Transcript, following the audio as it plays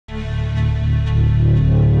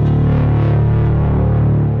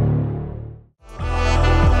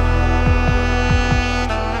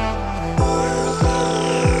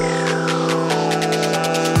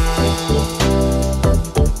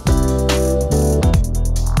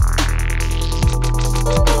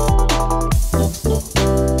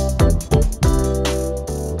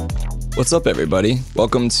What's up, everybody?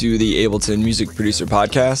 Welcome to the Ableton Music Producer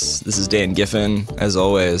Podcast. This is Dan Giffen, as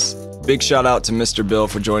always. Big shout out to Mr. Bill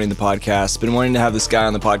for joining the podcast. Been wanting to have this guy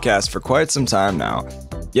on the podcast for quite some time now.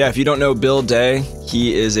 Yeah, if you don't know Bill Day,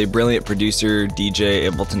 he is a brilliant producer, DJ,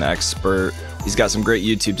 Ableton expert. He's got some great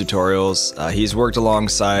YouTube tutorials. He's worked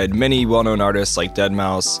alongside many well-known artists like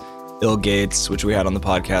deadmau5, ill.Gates, which we had on the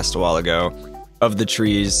podcast a while ago, Of the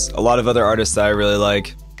Trees, a lot of other artists that I really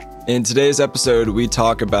like. In today's episode, we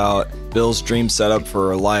talk about Bill's dream setup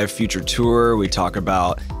for a live future tour. We talk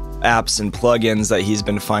about apps and plugins that he's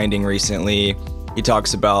been finding recently. He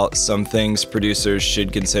talks about some things producers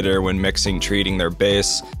should consider when mixing, treating their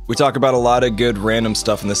bass. We talk about a lot of good random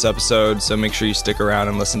stuff in this episode, so make sure you stick around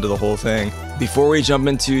and listen to the whole thing. Before we jump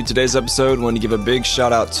into today's episode, I want to give a big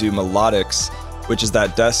shout out to Melodics, which is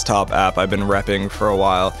that desktop app I've been repping for a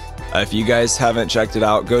while. If you guys haven't checked it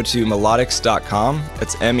out, go to melodics.com.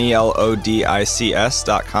 It's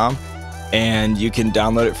melodics.com. And you can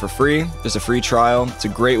download it for free. There's a free trial. It's a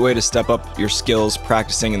great way to step up your skills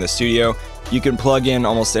practicing in the studio. You can plug in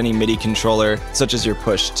almost any MIDI controller, such as your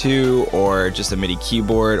Push 2 or just a MIDI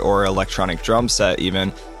keyboard or electronic drum set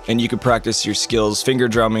even. And you can practice your skills finger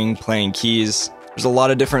drumming, playing keys. There's a lot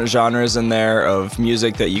of different genres in there of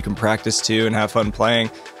music that you can practice to and have fun playing.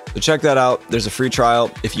 So check that out. There's a free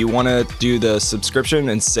trial. If you want to do the subscription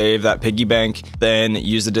and save that piggy bank, then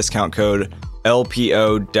use the discount code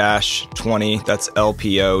LPO-20. That's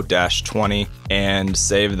LPO-20 and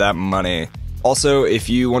save that money. Also, if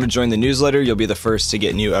you want to join the newsletter, you'll be the first to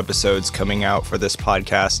get new episodes coming out for this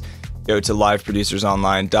podcast. Go to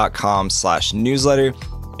liveproducersonline.com/newsletter.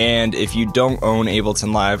 And if you don't own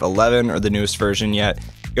Ableton Live 11 or the newest version yet,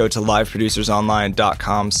 go to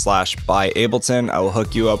liveproducersonline.com/buyableton. I will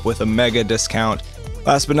hook you up with a mega discount.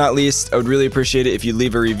 Last but not least, I would really appreciate it if you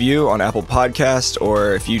leave a review on Apple Podcast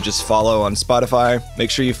or if you just follow on Spotify. Make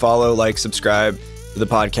sure you follow, like, subscribe to the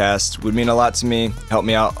podcast. It would mean a lot to me. Help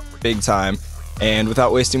me out big time. And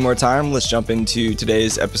without wasting more time, let's jump into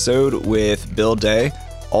today's episode with Bill Day,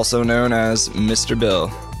 also known as Mr.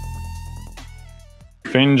 Bill.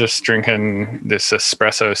 Been just drinking this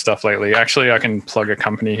espresso stuff lately. Actually, I can plug a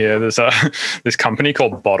company here. There's this company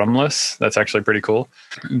called Bottomless. That's actually pretty cool.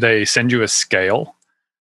 They send you a scale,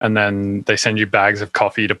 and then they send you bags of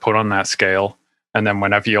coffee to put on that scale. And then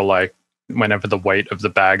whenever the weight of the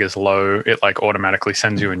bag is low, it like automatically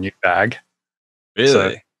sends you a new bag. Really?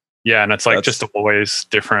 So, yeah, and it's like just always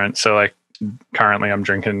different. So like currently I'm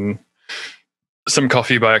drinking some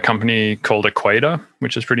coffee by a company called Educator,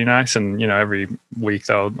 which is pretty nice. And, you know, every week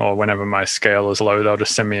or whenever my scale is low, they'll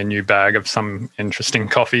just send me a new bag of some interesting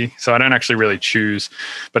coffee. So I don't actually really choose,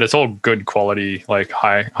 but it's all good quality, like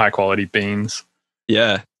high quality beans.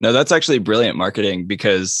 Yeah, no, that's actually brilliant marketing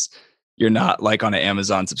because you're not like on an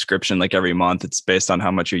Amazon subscription like every month. It's based on how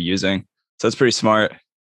much you're using. So it's pretty smart.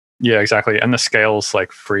 Yeah, exactly. And the scale's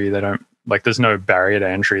like free. They don't like, there's no barrier to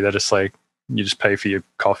entry. They're just like, you just pay for your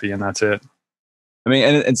coffee and that's it. I mean,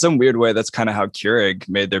 and in some weird way, that's kind of how Keurig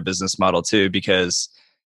made their business model too, because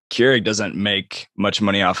Keurig doesn't make much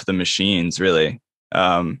money off of the machines, really.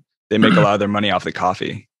 They make a lot of their money off the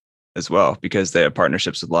coffee as well, because they have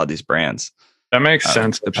partnerships with a lot of these brands. That makes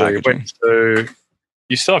sense. Wait, so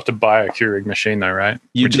you still have to buy a Keurig machine though, right?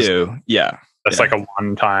 You do, yeah. That's like a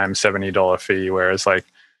one-time $70 fee, whereas like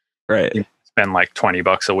right. You spend like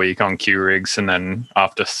 $20 a week on Keurigs, and then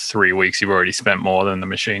after 3 weeks, you've already spent more than the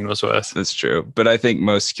machine was worth. That's true. But I think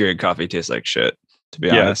most Keurig coffee tastes like shit, to be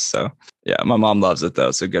honest. So yeah, my mom loves it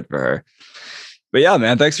though. So good for her. But yeah,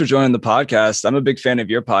 man, thanks for joining the podcast. I'm a big fan of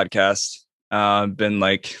your podcast. I've been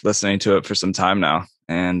like listening to it for some time now,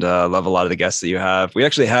 and love a lot of the guests that you have. We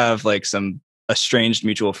actually have like some estranged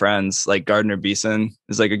mutual friends, like Gardner Beeson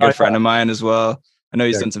is like a good friend of mine as well. I know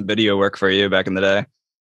he's done some video work for you back in the day.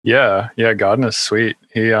 Yeah, Gardner's sweet.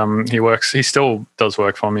 He still does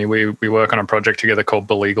work for me. We work on a project together called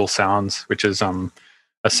Billegal Sounds, which is a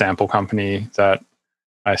sample company that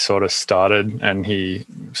I sort of started, and he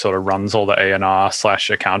sort of runs all the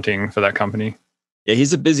A&R/accounting for that company. Yeah,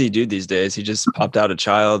 he's a busy dude these days. He just popped out a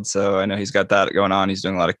child, so I know he's got that going on. He's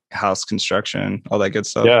doing a lot of house construction, all that good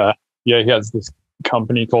stuff. Yeah, he has this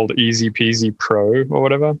company called Easy Peasy Pro or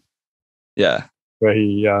whatever. Yeah, where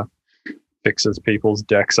he fixes people's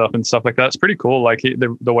decks up and stuff like that. It's pretty cool. Like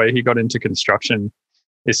the way he got into construction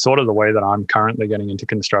is sort of the way that I'm currently getting into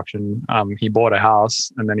construction. He bought a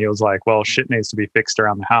house, and then he was like, well, shit needs to be fixed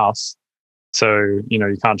around the house. So, you know,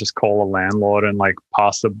 you can't just call a landlord and like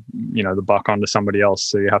pass the buck on to somebody else.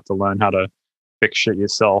 So you have to learn how to fix shit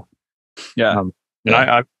yourself. Yeah. And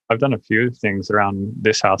I've done a few things around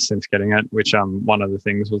this house since getting it, which one of the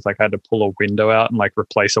things was like I had to pull a window out and like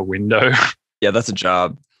replace a window. Yeah, that's a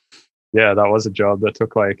job. Yeah, that was a job that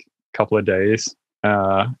took like a couple of days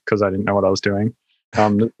because I didn't know what I was doing.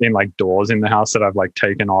 There's been like doors in the house that I've like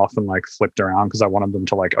taken off and like flipped around because I wanted them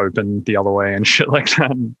to like open the other way and shit like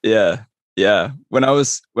that. Yeah. Yeah. When I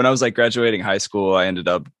was like graduating high school, I ended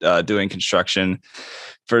up doing construction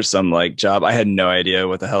for some like job. I had no idea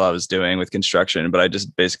what the hell I was doing with construction, but I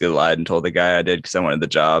just basically lied and told the guy I did because I wanted the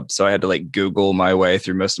job. So I had to like Google my way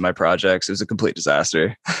through most of my projects. It was a complete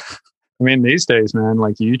disaster. I mean, these days, man,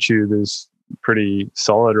 like YouTube is pretty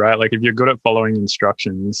solid, right? Like if you're good at following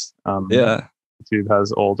instructions, Yeah, YouTube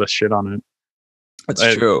has all the shit on it. that's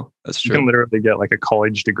It- true. That's You can true. literally get like a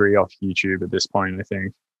college degree off YouTube at this point, I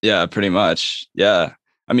think. Yeah, pretty much. Yeah.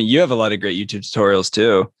 I mean, you have a lot of great YouTube tutorials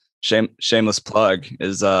too. Shameless plug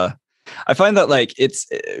is I find that like it's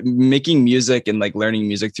making music and like learning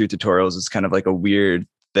music through tutorials is kind of like a weird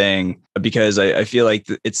thing because I feel like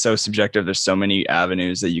it's so subjective. There's so many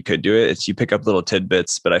avenues that you could do it. It's you pick up little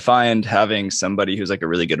tidbits, but I find having somebody who's like a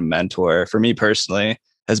really good mentor for me personally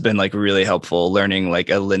has been like really helpful learning like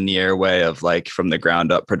a linear way of like from the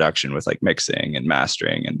ground up production with like mixing and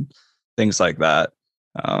mastering and things like that.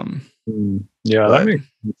 Yeah, that But makes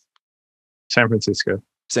San Francisco.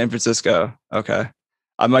 San Francisco, okay.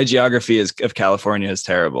 My geography is of California is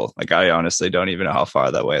terrible. Like I honestly don't even know how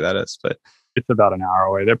far that way that is, but It's about an hour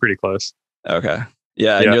away. They're pretty close. okay.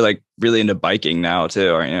 Yeah, and Yeah. you're like really into biking now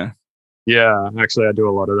too, aren't you? Yeah, actually, I do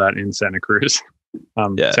a lot of that in Santa Cruz.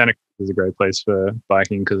 Yeah. Santa Cruz is a great place for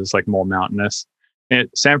biking because it's like more mountainous.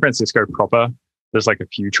 San Francisco proper, there's like a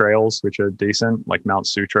few trails which are decent. Like Mount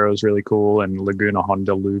Sutro is really cool, and Laguna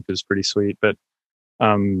Honda Loop is pretty sweet. But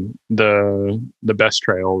the best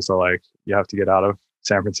trails are like you have to get out of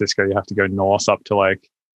San Francisco. You have to go north up to like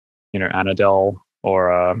Anadel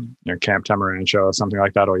or Camp Tamarancho or something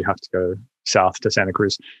like that, or you have to go south to Santa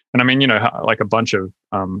Cruz. And I mean, like a bunch of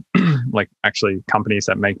like actually companies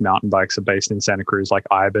that make mountain bikes are based in Santa Cruz, like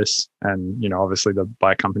Ibis, and obviously the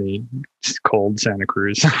bike company is called Santa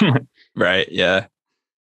Cruz. Right. Yeah.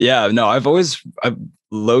 Yeah, no, I'm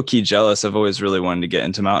low key jealous. I've always really wanted to get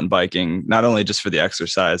into mountain biking, not only just for the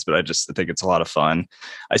exercise, but I think it's a lot of fun.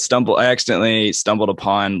 I accidentally stumbled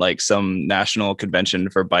upon like some national convention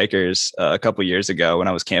for bikers a couple years ago when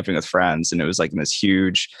I was camping with friends, and it was like in this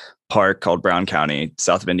huge park called Brown County,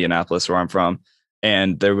 south of Indianapolis, where I'm from.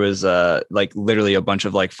 And there was like literally a bunch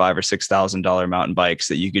of like $5,000 or $6,000 mountain bikes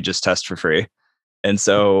that you could just test for free. And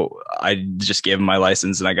so I just gave him my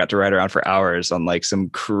license and I got to ride around for hours on like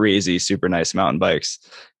some crazy, super nice mountain bikes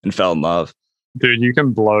and fell in love. Dude, you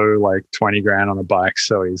can blow like 20 grand on a bike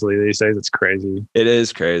so easily these days. It's crazy. It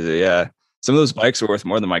is crazy. Yeah. Some of those bikes are worth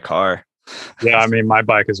more than my car. Yeah, I mean, my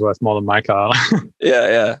bike is worth more than my car. Yeah.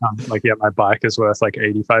 Yeah. Like, yeah, my bike is worth like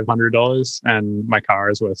 $8,500 and my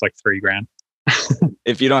car is worth like 3 grand.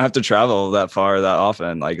 If you don't have to travel that far that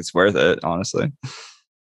often, like it's worth it, honestly.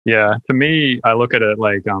 Yeah, to me, I look at it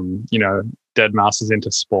like, Dead Mouse is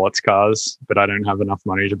into sports cars, but I don't have enough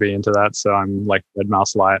money to be into that. So I'm like Dead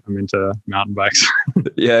Mouse light. I'm into mountain bikes.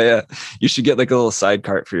 Yeah. Yeah. You should get like a little side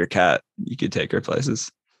cart for your cat. You could take her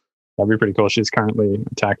places. That'd be pretty cool. She's currently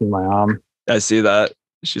attacking my arm. I see that.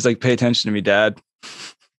 She's like, pay attention to me, Dad.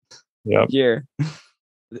 Yeah. Here.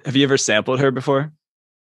 Have you ever sampled her before?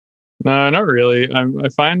 No, not really. I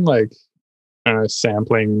find like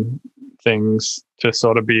sampling things to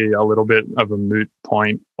sort of be a little bit of a moot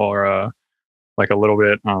point or like a little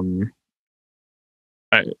bit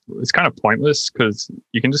it's kind of pointless because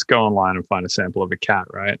you can just go online and find a sample of a cat,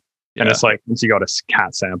 right? Yeah. And it's like once you got a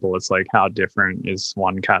cat sample, it's like how different is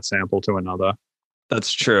one cat sample to another?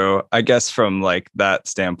 That's true. I guess from like that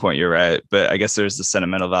standpoint, you're right. But I guess there's the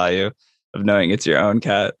sentimental value of knowing it's your own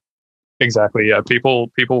cat. Exactly. Yeah. People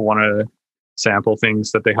want to sample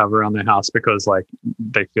things that they have around their house because like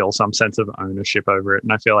they feel some sense of ownership over it.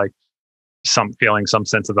 And I feel like feeling some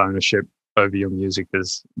sense of ownership over your music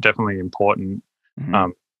is definitely important.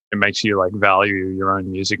 Mhm. It makes you like value your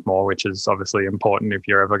own music more, which is obviously important if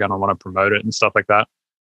you're ever going to want to promote it and stuff like that.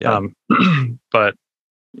 Yeah. But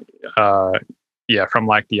yeah, from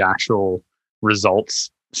like the actual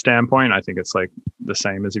results standpoint, I think it's like the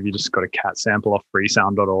same as if you just got a cat sample off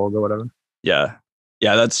freesound.org or whatever. Yeah.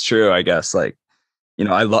 Yeah, that's true, I guess. Like,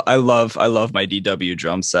 I love my DW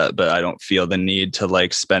drum set, but I don't feel the need to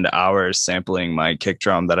like spend hours sampling my kick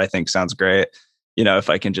drum that I think sounds great. If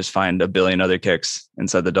I can just find a billion other kicks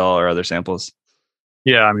inside the DAW or other samples.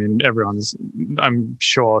 Yeah, I mean, I'm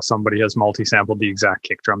sure somebody has multi-sampled the exact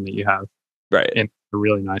kick drum that you have Right. in a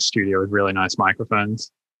really nice studio with really nice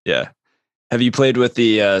microphones. Yeah. Have you played with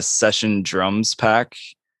the session drums pack?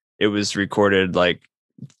 It was recorded like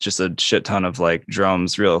just a shit ton of like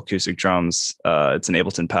drums, real acoustic drums. It's an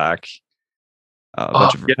Ableton pack. A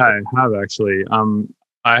bunch of Yeah, I have actually.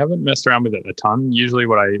 I haven't messed around with it a ton. Usually,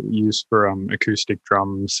 what I use for acoustic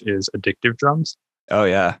drums is addictive drums. oh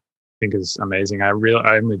yeah, Think is amazing. I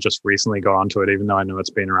only just recently got onto it, even though I know it's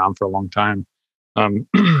been around for a long time.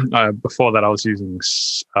 Before that, I was using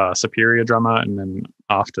Superior Drummer, and then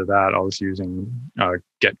after that, I was using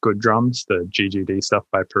Get Good Drums, the GGD stuff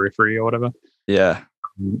by Periphery or whatever. yeah.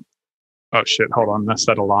 Um, oh shit! Hold on, that's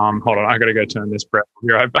that alarm. Hold on, I gotta go turn this breath. I'll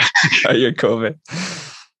be right back. Oh, you're COVID.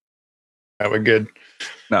 Yeah, we're good.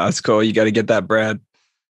 No, it's cool. You got to get that bread.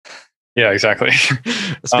 Yeah, exactly.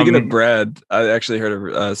 Speaking of bread, I actually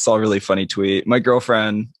saw a really funny tweet. My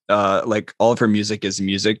girlfriend, like all of her music is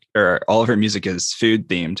food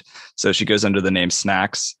themed. So she goes under the name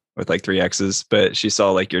Snacks with like 3 X's. But she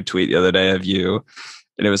saw like your tweet the other day of you,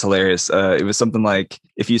 and it was hilarious. It was something like,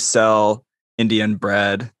 if you sell Indian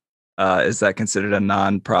bread, is that considered a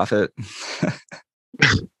non-profit?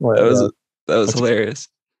 Well, that was hilarious.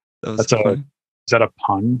 That was funny. Is that a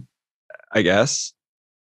pun? I guess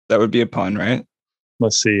that would be a pun, right?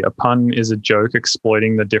 Let's see. A pun is a joke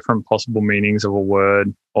exploiting the different possible meanings of a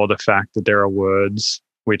word or the fact that there are words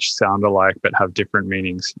which sound alike but have different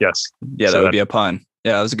meanings. Yes. Yeah, so that would be a pun.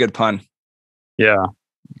 Yeah, it was a good pun. Yeah.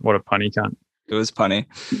 What a punny cunt. It was punny.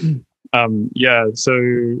 Yeah.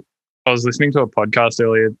 So I was listening to a podcast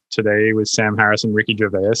earlier today with Sam Harris and Ricky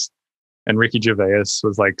Gervais. And Ricky Gervais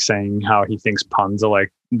was like saying how he thinks puns are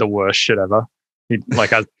like the worst shit ever. He,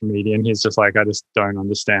 like, as a comedian, he's just like, I just don't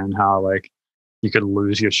understand how like you could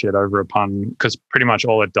lose your shit over a pun, because pretty much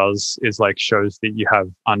all it does is like shows that you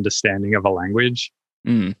have understanding of a language.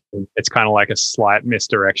 It's kind of like a slight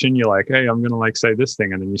misdirection. You're like, hey, I'm gonna like say this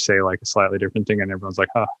thing, and then you say like a slightly different thing, and everyone's like,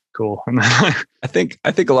 oh, cool. I think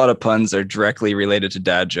a lot of puns are directly related to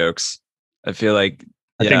dad jokes. I feel like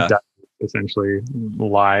I think that essentially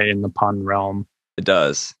lie in the pun realm. It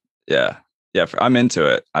does. Yeah. Yeah. I'm into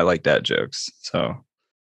it. I like dad jokes. So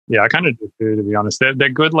yeah, I kind of do, to be honest. They're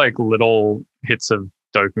good, like little hits of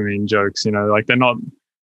dopamine jokes, you know, like they're not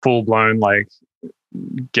full blown, like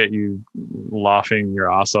get you laughing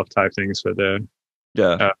your ass off type things, but they're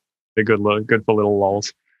good for little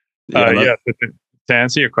lols. Yeah. To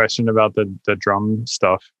answer your question about the drum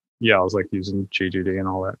stuff, yeah, I was like using GGD and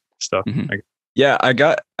all that stuff. Mm-hmm. Yeah, I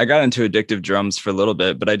got into addictive drums for a little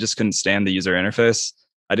bit, but I just couldn't stand the user interface.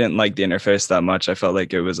 I didn't like the interface that much. I felt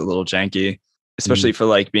like it was a little janky, especially for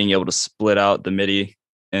like being able to split out the MIDI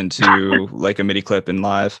into like a MIDI clip in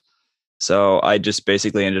live. So I just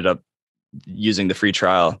basically ended up using the free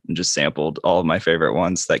trial and just sampled all of my favorite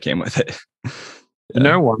ones that came with it. You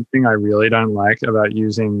know, one thing I really don't like about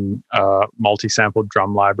using multi-sampled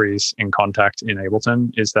drum libraries in Contact in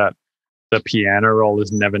Ableton is that the piano roll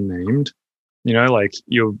is never named. You know, like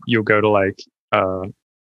you'll go to like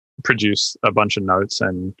produce a bunch of notes,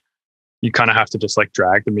 and you kind of have to just like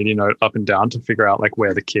drag the MIDI note up and down to figure out like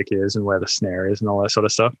where the kick is and where the snare is and all that sort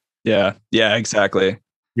of stuff. Yeah, exactly.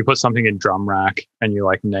 You put something in drum rack and you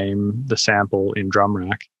like name the sample in drum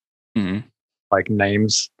rack, like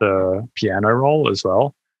names the piano roll as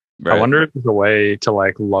well. Right. I wonder if there's a way to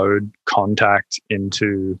like load Contact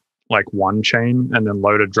into like one chain and then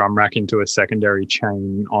load a drum rack into a secondary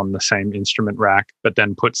chain on the same instrument rack, but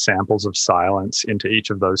then put samples of silence into each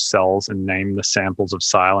of those cells and name the samples of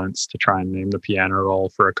silence to try and name the piano roll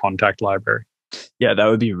for a Contact library. Yeah, that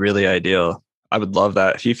would be really ideal. I would love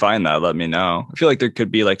that. If you find that, let me know. I feel like there could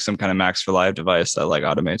be like some kind of Max for Live device that like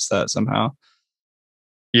automates that somehow.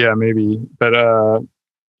 Yeah, maybe. But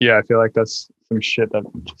yeah, I feel like that's some shit that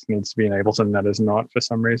just needs to be in Ableton that is not for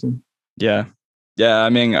some reason. Yeah. Yeah, I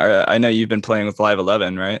mean, I know you've been playing with Live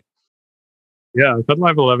 11, right? Yeah, I've had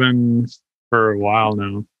Live 11 for a while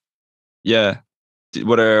now. Yeah.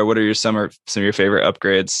 What are some of your favorite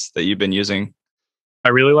upgrades that you've been using? I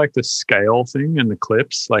really like the scale thing and the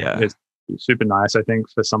clips. Like, it's super nice, I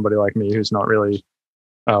think, for somebody like me who's not really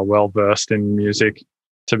well versed in music,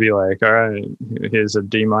 to be like, all right, here's a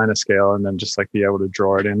D minor scale, and then just like be able to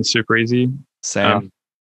draw it in super easy. Same.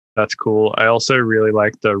 That's cool. I also really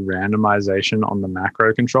like the randomization on the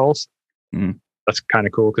macro controls. That's kind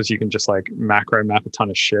of cool because you can just like macro map a ton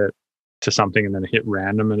of shit to something and then hit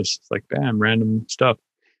random, and it's just like, bam, random stuff.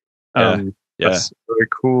 That's really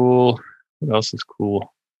cool. What else is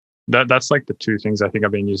cool? That's like the two things I think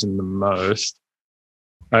I've been using the most.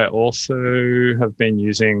 I also have been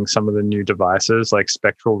using some of the new devices, like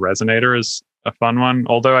Spectral Resonator is a fun one.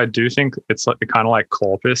 Although I do think it's like kind of like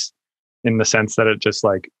Corpus in the sense that it just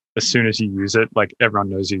like, as soon as you use it, like everyone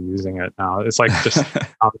knows you're using it now. It's like just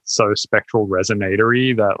so spectral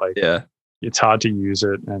resonatory that like it's hard to use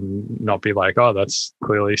it and not be like, oh, that's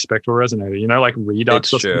clearly spectral resonator. You know, like Redux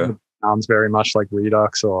sounds very much like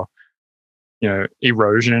Redux, or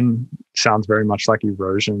erosion sounds very much like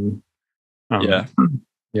erosion. Yeah.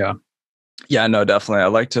 Yeah. Yeah, no, definitely. I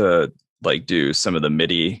like to like do some of the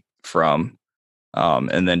MIDI from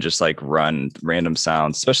and then just like run random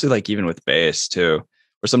sounds, especially like even with bass too.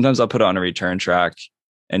 Or sometimes I'll put on a return track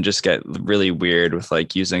and just get really weird with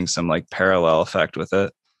like using some like parallel effect with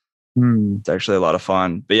it. It's actually a lot of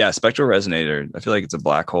fun. But yeah, spectral resonator, I feel like it's a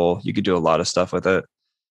black hole. You could do a lot of stuff with it.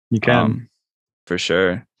 You can. For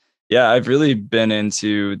sure. Yeah, I've really been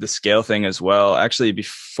into the scale thing as well. Actually,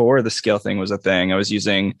 before the scale thing was a thing, I was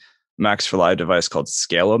using Max for Live device called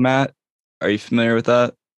Scale-O-Mat. Are you familiar with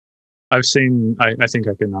that? I've seen, I think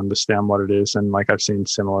I can understand what it is. And like, I've seen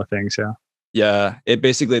similar things. Yeah. Yeah, it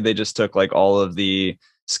basically, they just took like all of the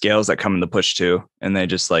scales that come in the push to, and they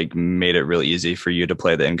just like made it real easy for you to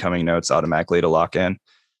play the incoming notes automatically to lock in.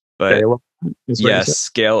 But yeah,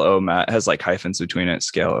 Scale-O-Mat has like hyphens between it.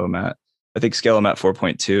 Scale-O-Mat. I think Scale-O-Mat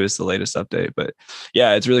 4.2 is the latest update. But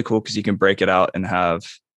yeah, it's really cool because you can break it out and have,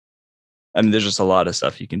 I mean, there's just a lot of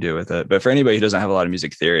stuff you can do with it. But for anybody who doesn't have a lot of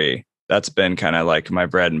music theory, that's been kind of like my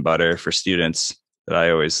bread and butter for students that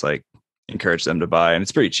I always like encourage them to buy. And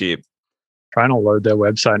it's pretty cheap. Trying to load their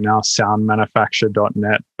website now,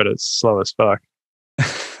 soundmanufacture.net, but it's slow as fuck.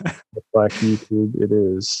 It's like YouTube, it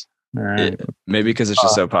is. All right. Maybe because it's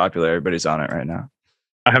just so popular, everybody's on it right now.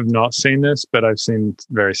 I have not seen this, but I've seen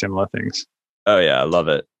very similar things. Oh yeah, I love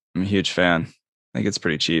it. I'm a huge fan. I think it's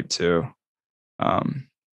pretty cheap too.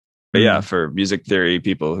 But yeah, for music theory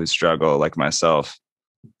people who struggle like myself,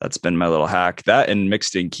 that's been my little hack. That and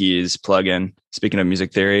Mixed in Keys plugin. Speaking of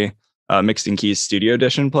music theory, Mixed in Keys Studio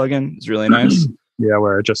Edition plugin is really nice. Yeah,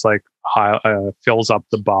 where it just like fills up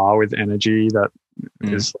the bar with energy that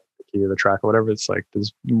is like the key of the track or whatever. It's like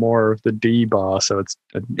there's more of the D bar, so it's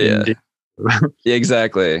yeah. Yeah,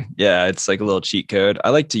 exactly. Yeah, it's like a little cheat code. I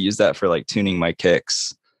like to use that for like tuning my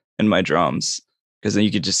kicks and my drums, because then you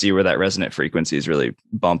could just see where that resonant frequency is really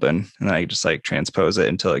bumping, and then I just like transpose it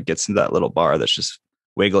until it gets into that little bar that's just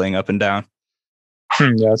wiggling up and down.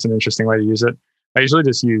 Yeah, it's an interesting way to use it. I usually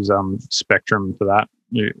just use Spectrum for that.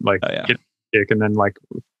 You like hit kick and then like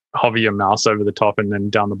hover your mouse over the top, and then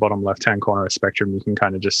down the bottom left hand corner of Spectrum, you can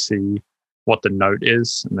kind of just see what the note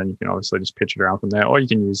is, and then you can obviously just pitch it around from there. Or you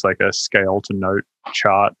can use like a scale to note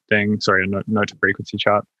chart thing. Sorry, a note to frequency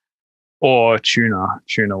chart. Or tuner.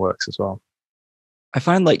 Tuner works as well. I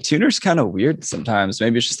find like tuner's kind of weird sometimes.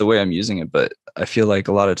 Maybe it's just the way I'm using it, but I feel like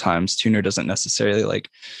a lot of times tuner doesn't necessarily like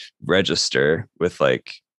register with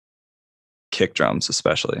like kick drums,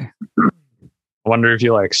 especially. I wonder if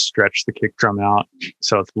you like stretch the kick drum out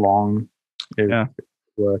so it's long. It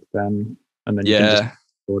work then, and then you can just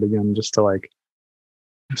do it again, just to like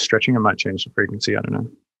stretching it might change the frequency. I don't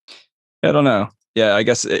know. I don't know. Yeah, I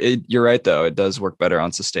guess you're right though. It does work better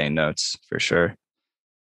on sustained notes for sure.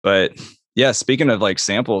 But yeah, speaking of like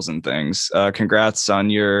samples and things, congrats on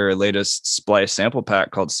your latest Splice sample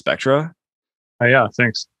pack called Spectra. Oh yeah,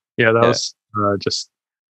 thanks. Yeah, that was just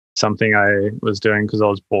something I was doing because I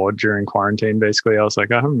was bored during quarantine. Basically, I was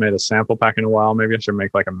like, I haven't made a sample pack in a while. Maybe I should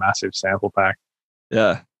make like a massive sample pack.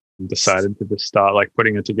 Yeah. And decided to just start like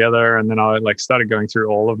putting it together, and then I like started going through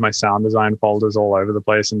all of my sound design folders all over the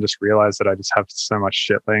place, and just realized that I just have so much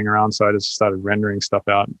shit laying around. So I just started rendering stuff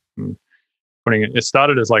out and putting it. It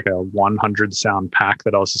started as like a 100 sound pack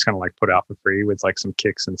that I was just gonna like put out for free with like some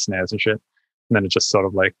kicks and snares and shit. And then it just sort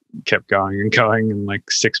of like kept going and going. And like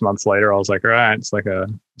 6 months later, I was like, all right, it's like a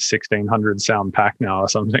 1600 sound pack now or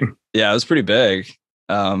something. Yeah, it was pretty big.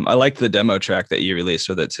 I liked the demo track that you released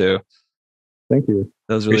with it too. Thank you.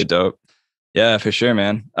 That was really dope. Yeah, for sure,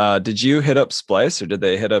 man. Did you hit up Splice or did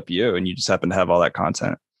they hit up you and you just happen to have all that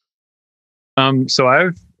content? So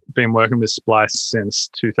I've been working with Splice since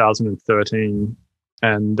 2013,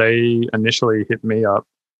 and they initially hit me up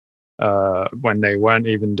when they weren't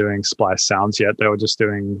even doing Splice sounds yet. They were just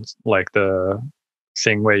doing like the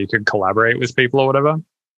thing where you could collaborate with people or whatever.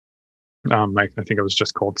 I think it was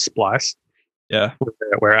just called Splice. Yeah.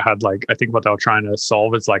 Where it had like, I think what they were trying to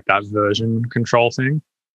solve is like that version control thing.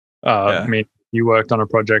 I mean, you worked on a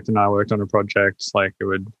project and I worked on a project, like it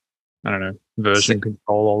would, I don't know, version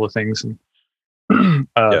control all the things. And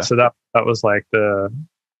so that was like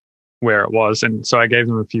where it was. And so I gave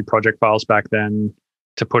them a few project files back then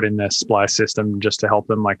to put in their Splice system just to help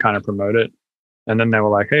them like kind of promote it. And then they were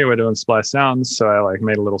like, hey, we're doing Splice sounds. So I like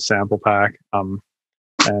made a little sample pack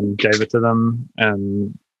and gave it to them.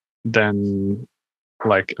 And then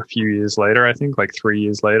like a few years later, I think like 3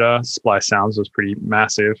 years later, Splice sounds was pretty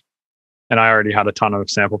massive. And I already had a ton of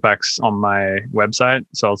sample packs on my website.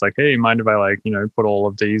 So I was like, hey, mind if I like, put all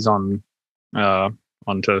of these on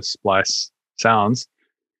onto Splice sounds?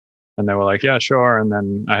 And they were like, yeah, sure. And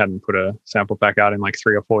then I hadn't put a sample pack out in like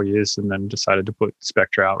 3 or 4 years, and then decided to put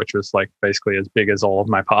Spectra out, which was like basically as big as all of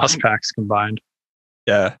my past packs combined.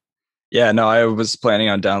 Yeah. Yeah, no, I was planning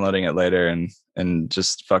on downloading it later and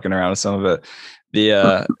just fucking around with some of it.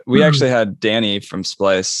 The we actually had Danny from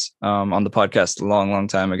Splice on the podcast a long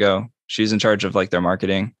time ago. She's in charge of like their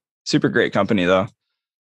marketing. Super great company though.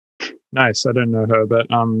 Nice. I don't know her, but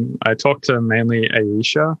I talked to mainly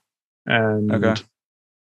Aisha and Okay.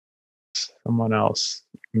 someone else.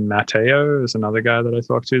 Mateo is another guy that I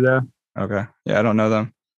talked to there. Okay. Yeah, I don't know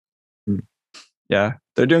them. Hmm. Yeah,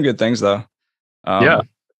 they're doing good things though. Yeah,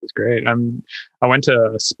 it's great. I went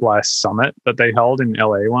to a Splice Summit that they held in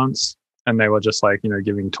LA once, and they were just like,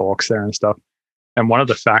 giving talks there and stuff. And one of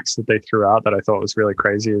the facts that they threw out that I thought was really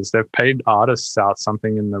crazy is they've paid artists out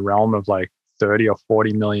something in the realm of like 30 or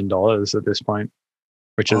 40 million dollars at this point,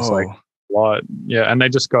 which is like a lot. Yeah, and they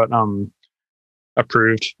just got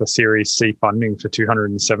approved for Series C funding for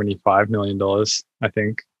 $275 million, I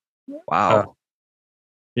think. Wow.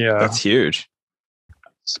 Yeah, That's huge.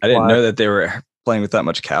 I didn't know that they were playing with that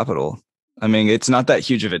much capital. I mean, it's not that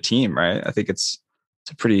huge of a team, right? I think it's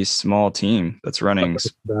a pretty small team that's running.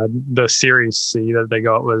 The Series C that they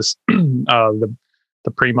got was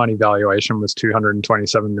the pre-money valuation was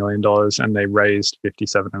 $227 million, and they raised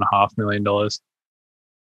 $57.5 million.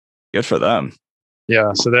 Good for them.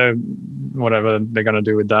 Yeah, so they're whatever they're going to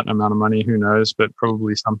do with that amount of money, who knows? But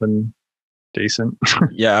probably something decent.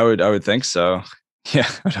 Yeah, I would think so. Yeah,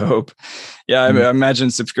 I'd hope. Yeah, I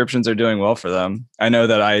imagine subscriptions are doing well for them. I know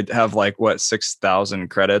that I have like 6,000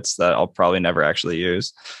 credits that I'll probably never actually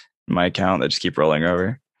use in my account that just keep rolling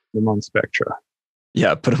over. Them on Spectra.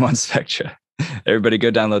 Yeah, put them on Spectra. Everybody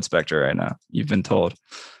go download Spectra right now. You've been told.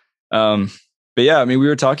 But yeah, I mean, we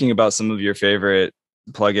were talking about some of your favorite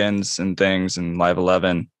plugins and things in Live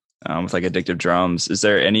 11 with like Addictive Drums. Is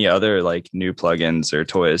there any other like new plugins or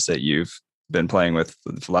toys that you've been playing with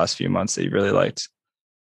for the last few months that you really liked?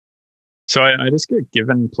 So I just get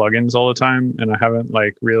given plugins all the time, and I haven't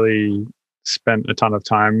like really spent a ton of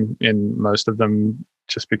time in most of them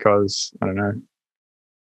just because I don't know.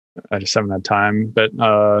 I just haven't had time. But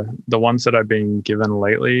the ones that I've been given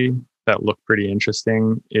lately that look pretty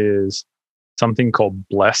interesting is something called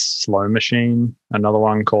Bless Slow Machine, another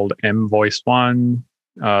one called M Voice One.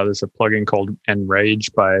 There's a plugin called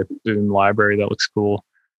Enrage by Boom Library that looks cool.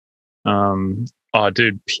 Oh,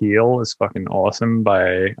 dude, Peel is fucking awesome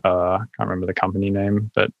by I can't remember the company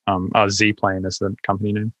name, but Z-Plane is the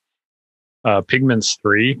company name. Pigments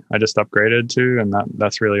 3 I just upgraded to, and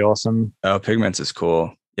that's really awesome. Oh, Pigments is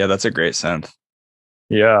cool. Yeah, that's a great synth.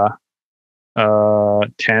 Yeah.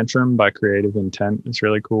 Tantrum by Creative Intent is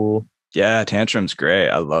really cool. Yeah, Tantrum's great.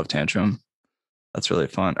 I love Tantrum. That's really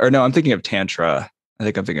fun. Or no, I'm thinking of Tantra. I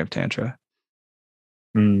think I'm thinking of Tantra.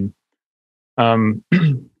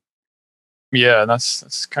 Yeah,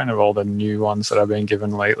 that's kind of all the new ones that I've been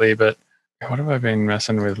given lately. But what have I been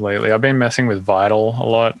messing with lately? I've been messing with Vital a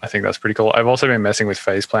lot. I think that's pretty cool. I've also been messing with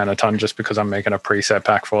Faceplant a ton just because I'm making a preset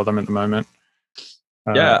pack for them at the moment.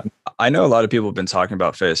 Yeah, I know a lot of people have been talking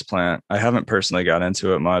about Faceplant. I haven't personally got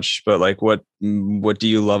into it much, but like what do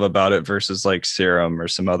you love about it versus like Serum or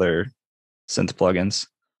some other synth plugins?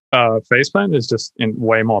 Faceplant is just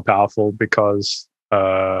way more powerful because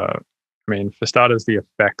I mean, for starters, the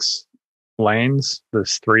effects lanes,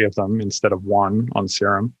 there's 3 of them instead of 1 on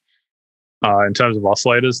Serum. In terms of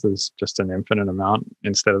oscillators, there's just an infinite amount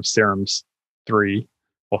instead of Serum's 3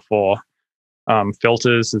 or 4.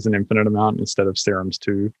 Filters is an infinite amount instead of Serum's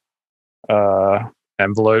 2.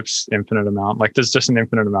 Envelopes, infinite amount. Like there's just an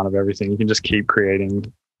infinite amount of everything. You can just keep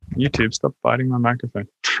creating. YouTube, stop biting my microphone.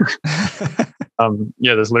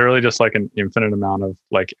 Yeah, there's literally just like an infinite amount of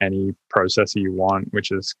like any processor you want,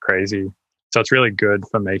 which is crazy. So it's really good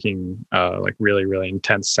for making like really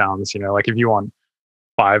intense sounds. Like if you want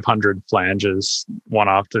 500 flanges one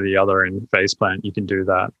after the other in Faceplant, you can do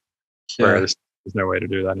that. Yeah. Whereas there's no way to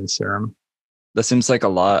do that in Serum. That seems like a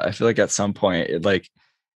lot. I feel like at some point,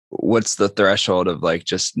 what's the threshold of like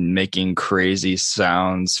just making crazy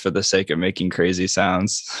sounds for the sake of making crazy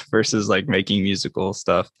sounds versus like making musical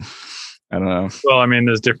stuff? I don't know. Well, I mean,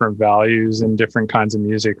 there's different values in different kinds of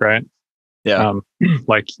music, right? Yeah.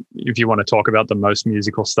 Like if you want to talk about the most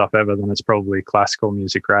musical stuff ever, then it's probably classical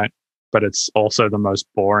music, right? But it's also the most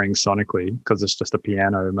boring sonically because it's just a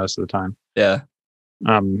piano most of the time. Yeah.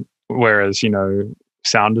 Whereas,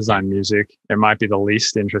 sound design music, it might be the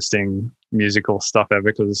least interesting musical stuff ever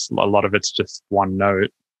because a lot of it's just one note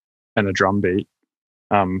and a drum beat.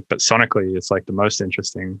 But sonically, it's like the most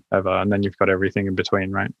interesting ever. And then you've got everything in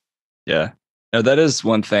between, right? Yeah. No, that is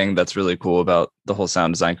one thing that's really cool about the whole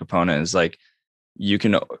sound design component is like you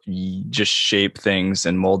can just shape things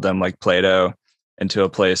and mold them like Play-Doh into a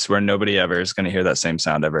place where nobody ever is going to hear that same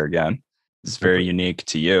sound ever again. It's very unique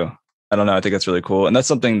to you. I don't know. I think that's really cool. And that's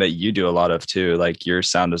something that you do a lot of too. Like your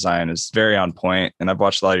sound design is very on point. And I've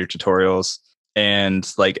watched a lot of your tutorials. And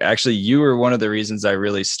like, actually, you were one of the reasons I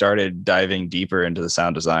really started diving deeper into the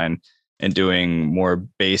sound design and doing more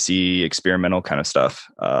bassy experimental kind of stuff,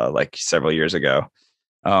 like several years ago.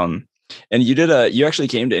 And you actually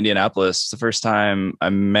came to Indianapolis the first time I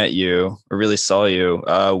met you or really saw you,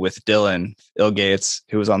 with Dylan, ill.Gates,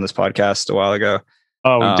 who was on this podcast a while ago.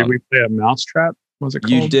 Oh, did we play a Mousetrap? Was it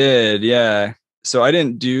called? You did, yeah. So I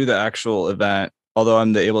didn't do the actual event, although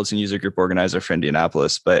I'm the Ableton user group organizer for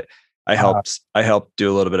Indianapolis, but I helped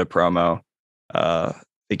do a little bit of promo. I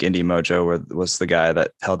think Indie Mojo was the guy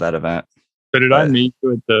that held that event. So did I meet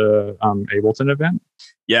you at the Ableton event?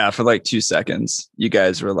 Yeah, for like 2 seconds. You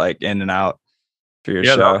guys were like in and out for your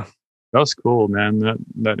show. That was cool, man.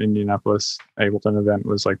 That Indianapolis Ableton event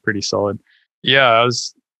was like pretty solid. Yeah,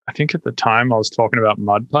 I think at the time I was talking about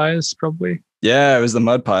mud pies, probably. Yeah, it was the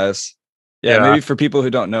mud pies. Yeah, maybe for people who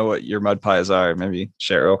don't know what your mud pies are, maybe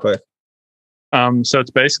share it real quick. So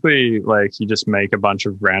it's basically like you just make a bunch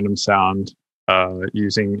of random sound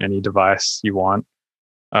using any device you want.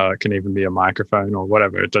 It can even be a microphone or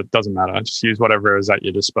whatever. It doesn't matter. Just use whatever is at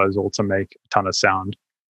your disposal to make a ton of sound.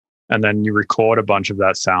 And then you record a bunch of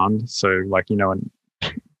that sound. So like, in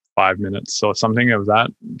 5 minutes or something of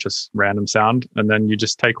that, just random sound. And then you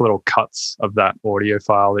just take little cuts of that audio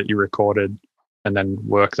file that you recorded and then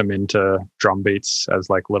work them into drum beats as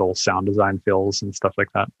like little sound design fills and stuff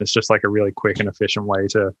like that. It's just like a really quick and efficient way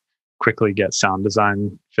to quickly get sound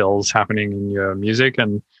design fills happening in your music.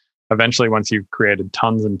 And eventually, once you've created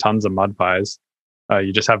tons and tons of mud pies,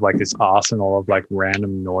 you just have like this arsenal of like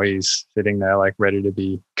random noise sitting there, like ready to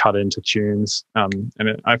be cut into tunes.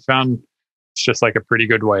 I found it's just like a pretty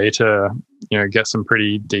good way to, get some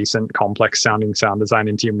pretty decent, complex sounding sound design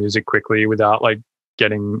into your music quickly without like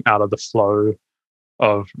getting out of the flow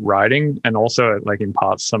of writing, and also it like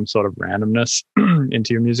imparts some sort of randomness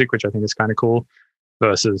into your music, which I think is kind of cool,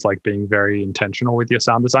 versus like being very intentional with your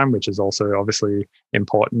sound design, which is also obviously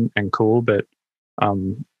important and cool. But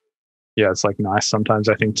it's like nice sometimes,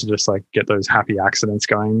 I think, to just like get those happy accidents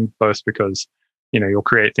going, both because you'll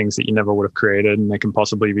create things that you never would have created and they can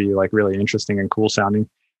possibly be like really interesting and cool sounding,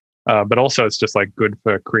 but also it's just like good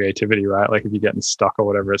for creativity, right? Like if you're getting stuck or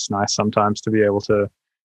whatever, it's nice sometimes to be able to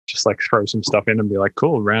just like throw some stuff in and be like,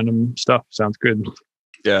 cool, random stuff sounds good.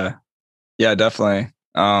 Yeah definitely.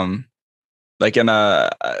 Like in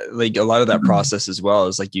like a lot of that process as well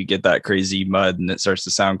is like you get that crazy mud and it starts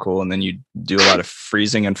to sound cool, and then you do a lot of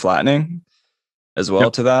freezing and flattening as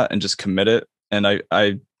well to that and just commit it. And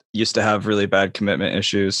I used to have really bad commitment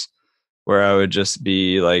issues where I would just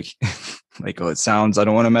be like like, oh, it sounds, I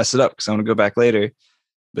don't want to mess it up because I want to go back later.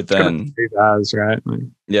 But then right?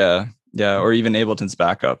 Yeah, or even Ableton's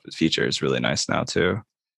backup feature is really nice now too.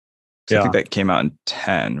 I think that came out in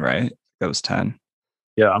 10, right? That was 10.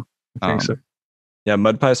 Yeah, I think so. Yeah,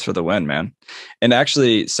 mud pies for the win, man. And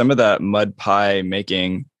actually, some of that mud pie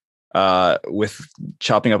making, with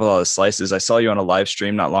chopping up a lot of slices, I saw you on a live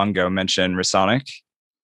stream not long ago mention Resonic.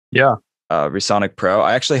 Yeah. Resonic Pro.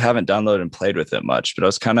 I actually haven't downloaded and played with it much, but I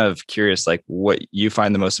was kind of curious, like what you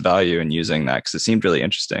find the most value in using that, because it seemed really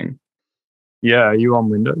interesting. Yeah, are you on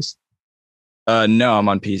Windows? No, I'm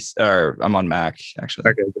on PC, or I'm on Mac actually.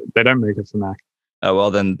 Okay, they don't make it for Mac. Oh,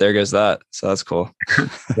 well, then there goes that. So that's cool.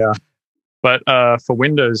 Yeah. But for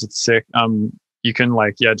Windows, it's sick. You can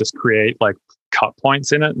like, just create like cut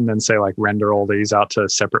points in it and then say like render all these out to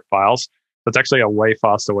separate files. That's actually a way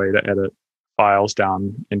faster way to edit files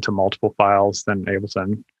down into multiple files than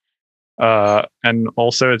Ableton. And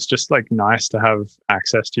also it's just like nice to have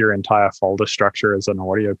access to your entire folder structure as an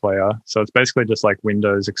audio player. So it's basically just like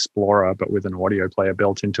Windows Explorer, but with an audio player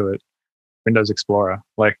built into it. Windows Explorer,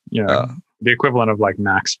 like, the equivalent of like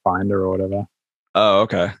Mac's Finder or whatever. Oh,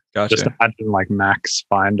 okay. Gotcha. Just imagine like Mac's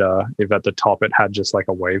Finder if at the top it had just like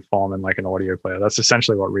a waveform and like an audio player. That's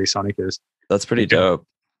essentially what Resonic is. That's pretty dope.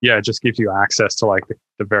 Yeah, it just gives you access to like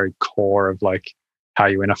the very core of like how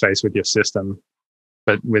you interface with your system,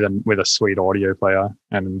 but with a sweet audio player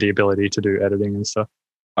and the ability to do editing and stuff.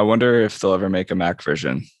 I wonder if they'll ever make a Mac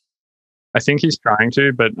version. I think he's trying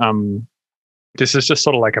to, but this is just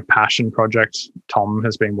sort of like a passion project Tom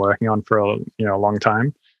has been working on for a long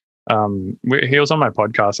time. He was on my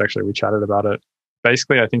podcast, actually. We chatted about it.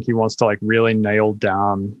 Basically, I think he wants to like really nail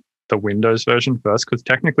down the Windows version first, because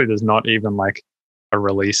technically there's not even like a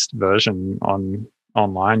released version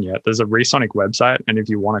online yet. There's a Resonic website, and if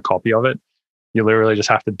you want a copy of it, You literally just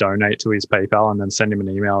have to donate to his PayPal and then send him an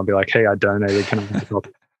email and be like, hey, I donated. Can I have a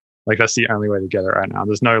copy? Like, that's the only way to get it right now.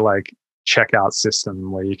 There's no like checkout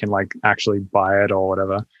system where you can like actually buy it or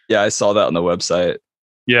whatever. Yeah, I saw that on the website.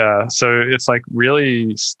 Yeah. So it's like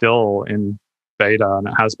really still in beta, and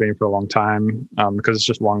it has been for a long time, because it's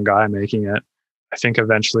just one guy making it. I think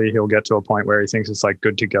eventually he'll get to a point where he thinks it's like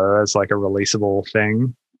good to go as like a releasable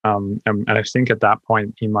thing. And I think at that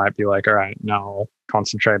point he might be like, all right, now I'll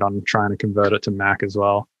concentrate on trying to convert it to Mac as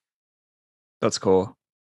well. That's cool.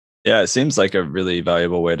 Yeah, it seems like a really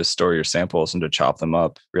valuable way to store your samples and to chop them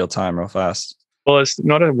up real time, real fast. Well, it's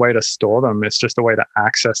not a way to store them. It's just a way to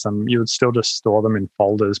access them. You would still just store them in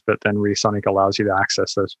folders, but then Resonic allows you to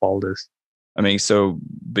access those folders. I mean,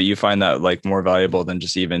 but you find that like more valuable than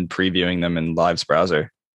just even previewing them in Live's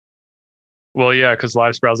browser. Well, yeah, because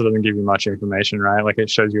Live's browser doesn't give you much information, right? Like it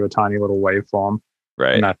shows you a tiny little waveform.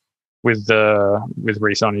 Right. And that, with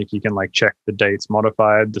Resonic, you can like check the dates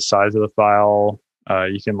modified, the size of the file.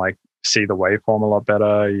 You can like see the waveform a lot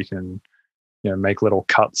better. You can, make little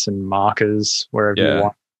cuts and markers wherever you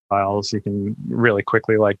want files. You can really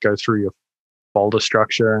quickly like go through your folder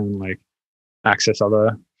structure and like access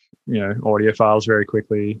other, audio files very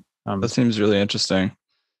quickly. That seems really interesting.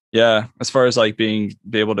 Yeah, as far as like be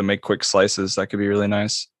able to make quick slices, that could be really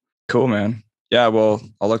nice. Cool, man. Yeah, well,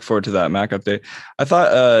 I'll look forward to that Mac update. I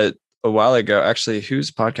thought a while ago, actually,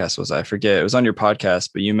 whose podcast was I forget? It was on your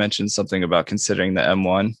podcast, but you mentioned something about considering the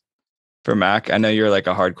M1 for Mac. I know you're like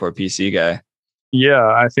a hardcore PC guy. Yeah,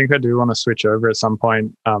 I think I do want to switch over at some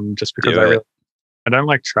point, just because I don't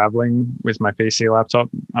like traveling with my PC laptop.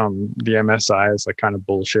 The MSI is like kind of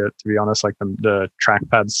bullshit, to be honest. Like the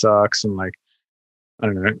trackpad sucks, and like, I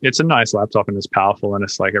don't know. It's a nice laptop and it's powerful, and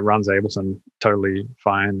it's like it runs Ableton totally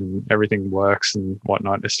fine and everything works and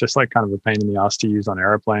whatnot. It's just like kind of a pain in the ass to use on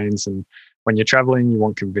airplanes. And when you're traveling, you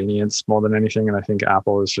want convenience more than anything. And I think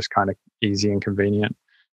Apple is just kind of easy and convenient.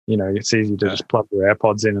 It's easy to just plug your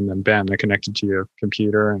AirPods in and then bam, they're connected to your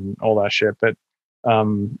computer and all that shit. But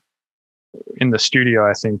in the studio,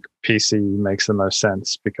 I think PC makes the most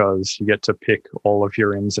sense because you get to pick all of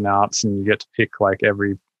your ins and outs, and you get to pick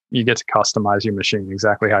you get to customize your machine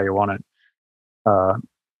exactly how you want it.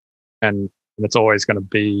 And it's always going to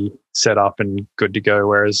be set up and good to go.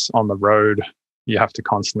 Whereas on the road, you have to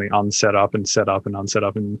constantly unset up and set up and unset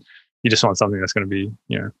up. And you just want something that's going to be,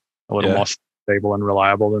 a little more stable and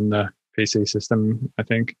reliable than the PC system, I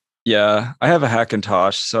think. Yeah, I have a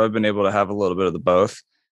Hackintosh, so I've been able to have a little bit of the both.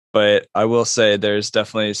 But I will say there's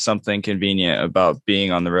definitely something convenient about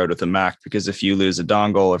being on the road with a Mac, because if you lose a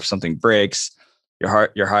dongle or if something breaks, your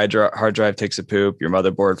hard drive takes a poop, your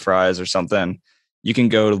motherboard fries or something, you can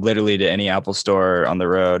go literally to any Apple store on the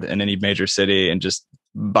road in any major city and just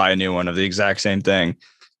buy a new one of the exact same thing.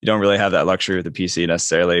 You don't really have that luxury with the PC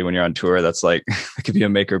necessarily when you're on tour. That's like, it could be a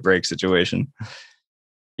make or break situation.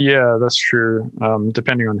 Yeah, that's true.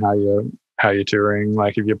 Depending on how you're touring,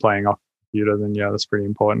 like if you're playing off a computer, then yeah, that's pretty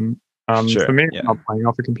important. Sure, for me, I'm not playing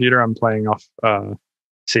off a computer. I'm playing off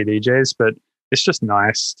CDJs, but it's just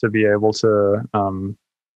nice to be able to,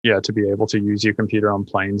 use your computer on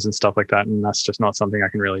planes and stuff like that. And that's just not something I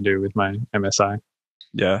can really do with my MSI.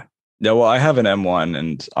 Yeah. Yeah. Well, I have an M1,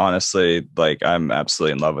 and honestly, like I'm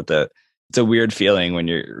absolutely in love with it. It's a weird feeling when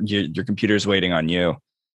your computer's waiting on you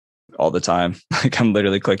all the time. Like I'm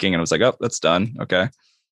literally clicking and I was like, oh, that's done. Okay.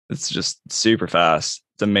 It's just super fast.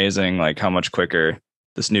 It's amazing. Like how much quicker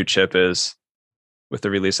this new chip is with the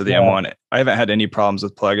release of the M1. I haven't had any problems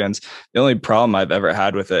with plugins. The only problem I've ever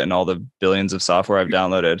had with it and all the billions of software I've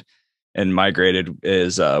downloaded and migrated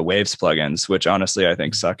is Waves plugins, which honestly I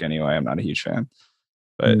think suck anyway. I'm not a huge fan.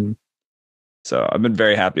 But so I've been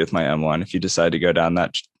very happy with my M1. If you decide to go down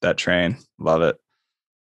that train, love it.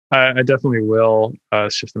 I definitely will.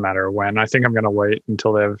 It's just a matter of when. I think I'm going to wait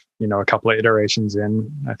until they've, a couple of iterations in.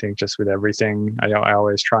 I think just with everything, I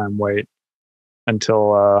always try and wait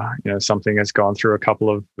until something has gone through a couple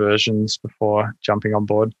of versions before jumping on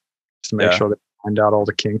board, just to make sure they find out all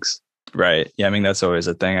the kinks. Right. Yeah, I mean, that's always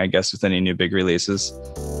a thing, I guess, with any new big releases.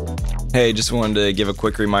 Hey, just wanted to give a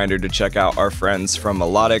quick reminder to check out our friends from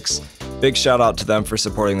Melodics. Big shout out to them for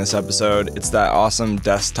supporting this episode. It's that awesome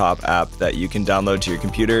desktop app that you can download to your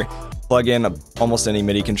computer, plug in almost any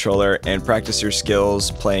MIDI controller, and practice your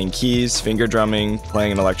skills playing keys, finger drumming,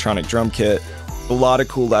 playing an electronic drum kit. A lot of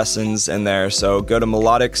cool lessons in there. So go to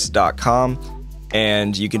melodics.com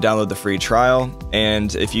and you can download the free trial.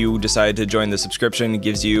 And if you decide to join the subscription, it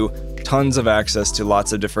gives you tons of access to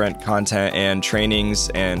lots of different content and trainings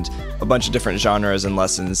and a bunch of different genres and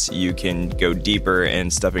lessons. You can go deeper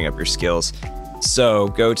in stepping up your skills. So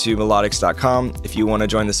go to melodics.com. If you want to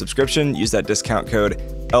join the subscription, use that discount code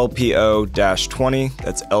LPO-20.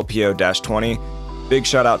 That's LPO-20. Big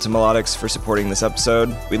shout out to Melodics for supporting this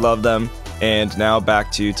episode. We love them. And now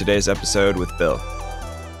back to today's episode with Bill.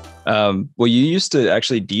 Well, you used to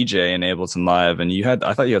actually DJ in Ableton Live, and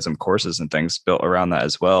I thought you had some courses and things built around that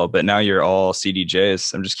as well. But now you're all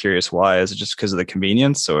CDJs. I'm just curious why. Is it just because of the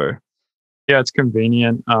convenience, or? Yeah, it's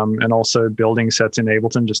convenient. And also building sets in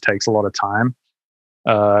Ableton just takes a lot of time.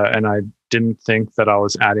 And I didn't think that I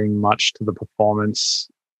was adding much to the performance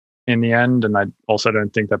in the end. And I also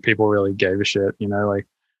don't think that people really gave a shit, like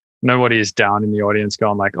nobody's down in the audience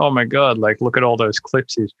going like, oh my God, like look at all those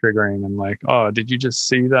clips he's triggering. And like, oh, did you just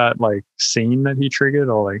see that like scene that he triggered?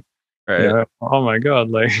 Or like, right. Oh my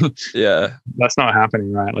God, like, yeah, that's not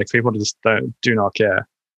happening, right? Like people just do not care.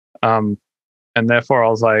 And therefore I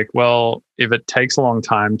was like, well, if it takes a long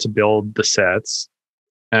time to build the sets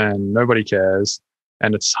and nobody cares,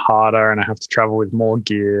 and it's harder and I have to travel with more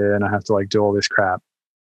gear and I have to like do all this crap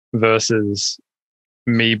versus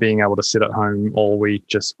me being able to sit at home all week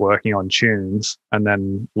just working on tunes and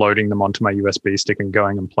then loading them onto my USB stick and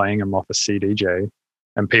going and playing them off a CDJ,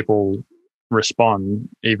 and people respond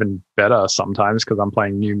even better sometimes because I'm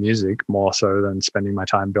playing new music more so than spending my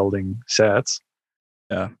time building sets.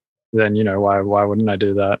 Yeah. Then why wouldn't I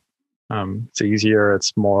do that? It's easier,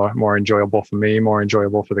 it's more enjoyable for me, more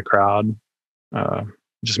enjoyable for the crowd. It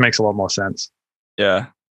just makes a lot more sense. Yeah,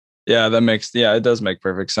 it does make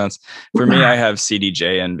perfect sense. For me, I have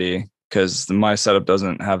CDJ envy because my setup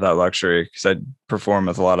doesn't have that luxury, because I perform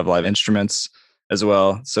with a lot of live instruments as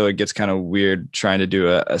well. So it gets kind of weird trying to do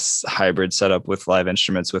a hybrid setup with live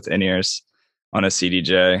instruments with in-ears on a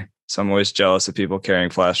CDJ. So I'm always jealous of people carrying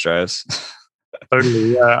flash drives.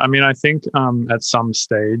 Totally. Yeah. I mean, I think at some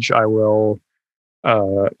stage I will,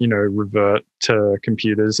 revert to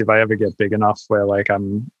computers if I ever get big enough where like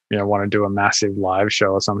I'm, want to do a massive live show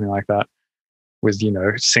or something like that with,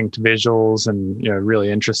 synced visuals and,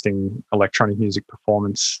 really interesting electronic music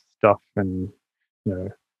performance stuff and,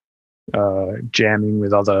 jamming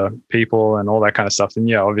with other people and all that kind of stuff. And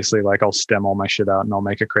yeah, obviously like I'll stem all my shit out and I'll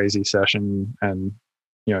make a crazy session and,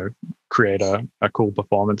 create a cool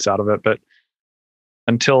performance out of it. But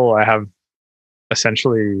until I have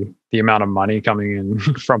essentially the amount of money coming in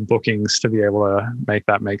from bookings to be able to make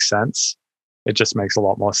that make sense, it just makes a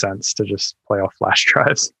lot more sense to just play off flash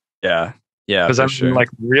drives. Yeah. Because I'm sure. Like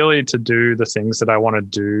really to do the things that I want to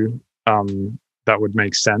do, that would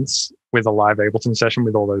make sense with a live Ableton session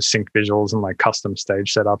with all those sync visuals and like custom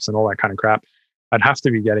stage setups and all that kind of crap, I'd have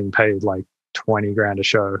to be getting paid like 20 grand a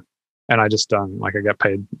show. And I just don't. Like I get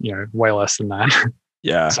paid, way less than that.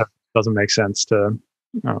 Yeah. So it doesn't make sense to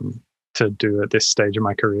do at this stage of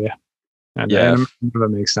my career. And yeah, it never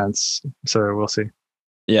makes sense. So we'll see.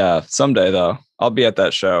 Yeah, someday though, I'll be at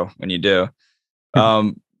that show when you do.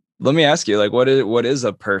 Let me ask you, like, what is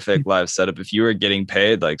a perfect live setup? If you were getting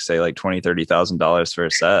paid, like say like $20,000-$30,000 for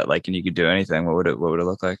a set, like, and you could do anything, what would it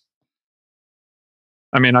look like?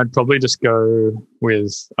 I mean, I'd probably just go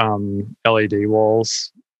with LED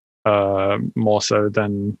walls, more so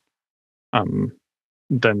than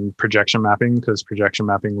projection mapping, because projection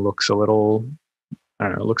mapping looks a little, I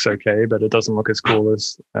don't know, it looks okay, but it doesn't look as cool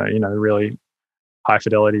as really high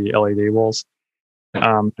fidelity LED walls.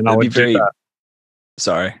 And I would do that.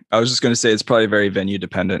 Sorry, I was just going to say it's probably very venue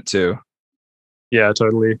dependent too. Yeah,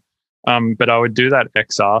 totally. But I would do that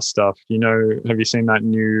XR stuff. Have you seen that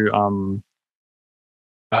new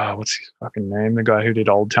what's his fucking name? The guy who did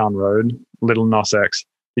Old Town Road, Little Nas X.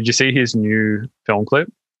 Did you see his new film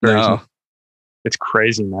clip? No. It's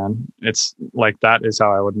crazy, man. It's like, that is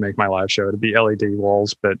how I would make my live show. It'd be LED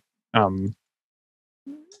walls, but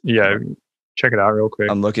yeah, check it out real quick.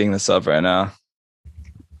 I'm looking this up right now.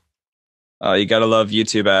 You gotta love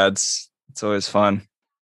YouTube ads. It's always fun.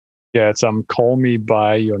 Yeah, it's Call Me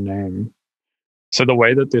By Your Name. So the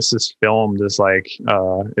way that this is filmed is like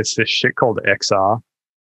it's this shit called XR,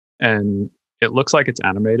 and it looks like it's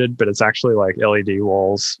animated, but it's actually like LED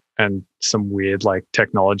walls and some weird like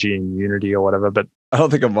technology in Unity or whatever. But I don't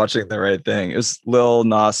think I'm watching the right thing. It's Lil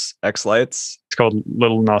Nas X Lights. It's called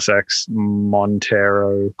Little Nas X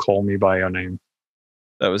Montero Call Me By Your Name.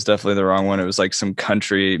 That was definitely the wrong one. It was like some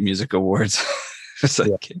country music awards. It's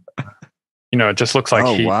like, yeah. It just looks like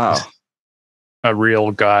he's a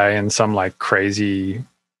real guy in some like crazy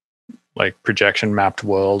like projection mapped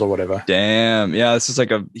world or whatever. Damn. Yeah, this is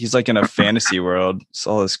like he's like in a fantasy world. It's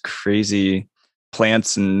all this crazy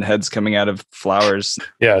plants and heads coming out of flowers.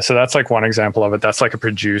 Yeah, so that's like one example of it. That's like a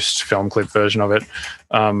produced film clip version of it.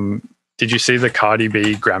 Did you see the Cardi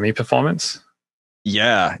B Grammy performance?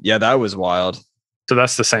 Yeah, that was wild. So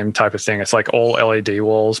that's the same type of thing. It's like all LED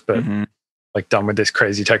walls, but like done with this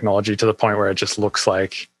crazy technology to the point where it just looks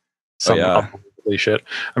like some unbelievably shit.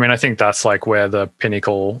 I mean, I think that's like where the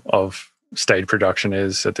pinnacle of stage production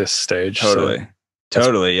is at this stage.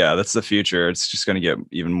 Totally. Yeah, that's the future. It's just going to get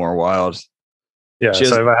even more wild. Yeah. So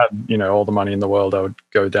if I had, all the money in the world, I would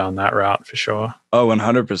go down that route for sure. Oh,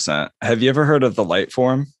 100%. Have you ever heard of the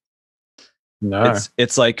Lightform? No.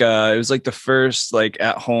 It's like it was like the first like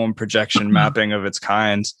at home projection mapping of its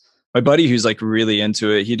kind. My buddy who's like really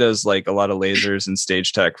into it, he does like a lot of lasers and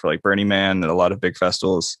stage tech for like Burning Man and a lot of big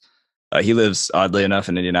festivals. He lives oddly enough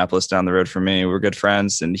in Indianapolis down the road from me. We're good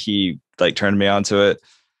friends, and he like turned me onto it.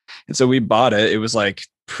 And so we bought it. It was like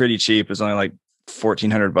pretty cheap. It was only like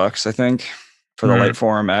 $1,400, I think, for the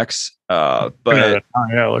Lightform X. But yeah,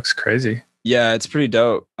 it looks crazy. Yeah, it's pretty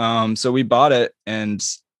dope. So we bought it, and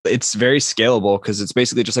it's very scalable because it's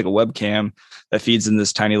basically just like a webcam that feeds in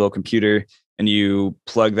this tiny little computer, and you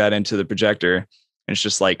plug that into the projector, and it's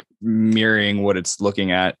just like mirroring what it's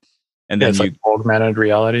looking at. And then it's like augmented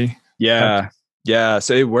reality. Yeah. Yeah.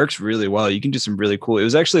 So it works really well. You can do some really cool. It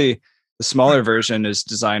was actually the smaller version is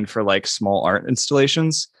designed for like small art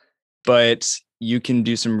installations, but you can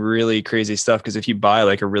do some really crazy stuff. Because if you buy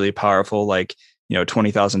like a really powerful, like,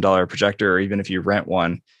 $20,000 projector, or even if you rent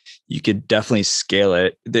one, you could definitely scale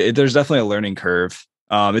it. There's definitely a learning curve.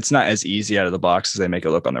 It's not as easy out of the box as they make it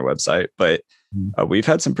look on their website, but we've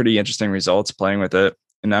had some pretty interesting results playing with it.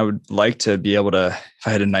 And I would like to be able to, if I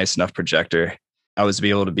had a nice enough projector, I was be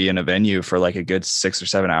able to be in a venue for like a good 6 or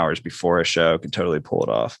 7 hours before a show, could totally pull it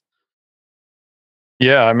off.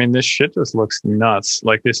 Yeah, I mean, this shit just looks nuts.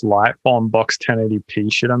 Like this Lightform box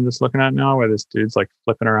 1080p shit I'm just looking at now, where this dude's like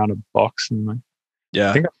flipping around a box and like, yeah,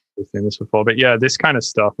 I think I've seen this before. But yeah, this kind of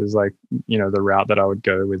stuff is like, the route that I would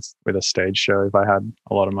go with a stage show if I had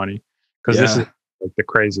a lot of money, because this is like the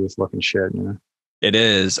craziest looking shit. It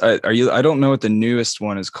is. I don't know what the newest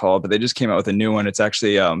one is called, but they just came out with a new one. It's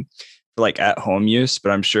actually for like at home use,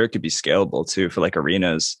 but I'm sure it could be scalable too for like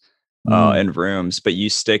arenas and rooms. But you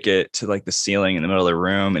stick it to like the ceiling in the middle of the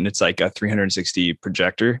room, and it's like a 360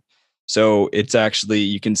 projector. So it's actually,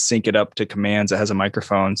 you can sync it up to commands. It has a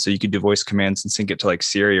microphone, so you could do voice commands and sync it to like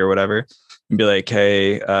Siri or whatever, and be like,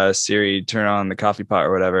 "Hey, Siri, turn on the coffee pot,"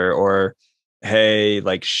 or whatever, or "Hey,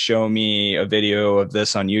 like show me a video of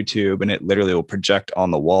this on YouTube," and it literally will project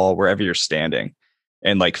on the wall wherever you're standing,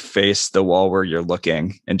 and like face the wall where you're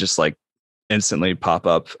looking, and just like instantly pop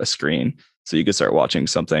up a screen so you can start watching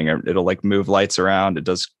something, or it'll like move lights around. It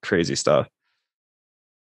does crazy stuff.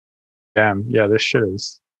 Damn, yeah, this shit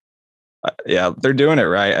is. Yeah, they're doing it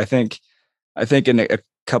right. I think in a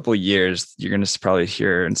couple of years you're going to probably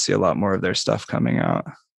hear and see a lot more of their stuff coming out.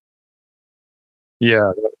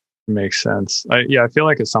 Yeah, that makes sense. I feel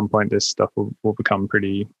like at some point this stuff will become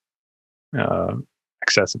pretty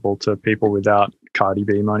accessible to people without Cardi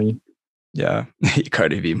B money. Yeah,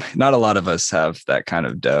 Cardi B. Not a lot of us have that kind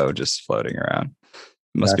of dough just floating around.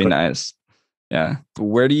 It must be nice. Yeah. But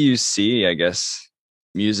where do you see, I guess,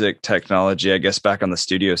 music technology, I guess, back on the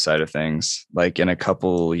studio side of things, like in a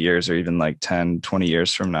couple years or even like 10, 20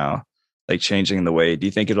 years from now, like changing the way, do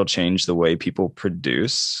you think it'll change the way people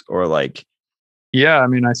produce, or like? Yeah, I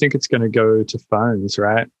mean, I think it's going to go to phones,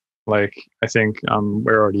 right? Like, I think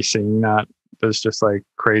we're already seeing that. There's just like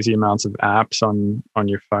crazy amounts of apps on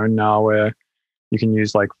your phone now where you can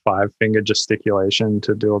use like 5-finger gesticulation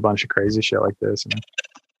to do a bunch of crazy shit like this.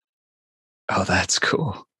 Oh, that's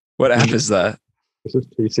cool. What app is that? This is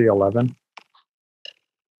PC11.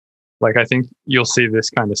 Like, I think you'll see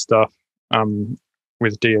this kind of stuff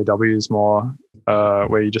with DAWs more,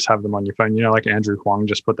 where you just have them on your phone. Like Andrew Huang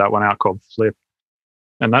just put that one out called Flip.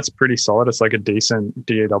 And that's pretty solid. It's like a decent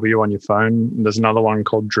DAW on your phone. There's another one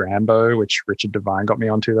called Drambo, which Richard Devine got me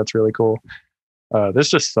onto. That's really cool. There's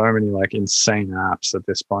just so many like insane apps at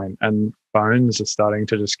this point. And phones are starting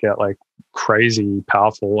to just get like crazy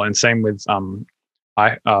powerful. And same with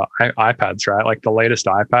iPads, right? Like the latest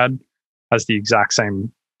iPad has the exact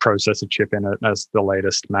same processor chip in it as the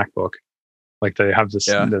latest MacBook. Like they have this,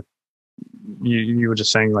 you were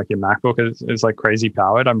just saying like your MacBook is like crazy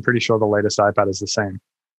powered. I'm pretty sure the latest iPad is the same.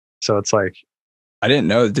 So it's like, I didn't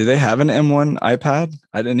know. Do they have an M1 iPad?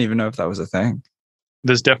 I didn't even know if that was a thing.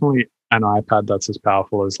 There's definitely an iPad that's as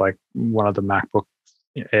powerful as like one of the MacBook.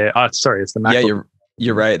 Sorry, it's the MacBook. Yeah,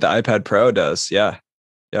 you're right. The iPad Pro does. Yeah.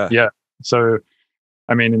 So,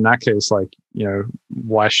 I mean, in that case, like,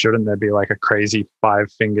 why shouldn't there be like a crazy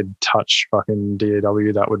 5-fingered touch fucking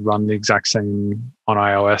DAW that would run the exact same on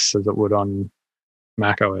iOS as it would on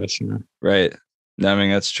Mac OS? Right. I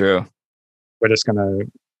mean, that's true. We're just gonna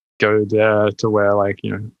go there to where, like,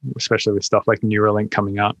 especially with stuff like Neuralink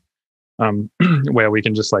coming out, where we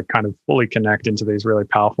can just like kind of fully connect into these really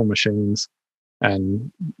powerful machines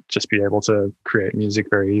and just be able to create music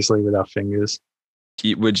very easily with our fingers.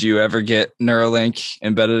 Would you ever get Neuralink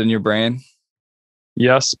embedded in your brain?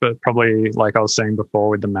 Yes, but probably like I was saying before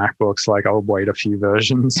with the MacBooks, like I'll wait a few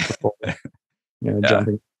versions before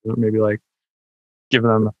jumping. Maybe like give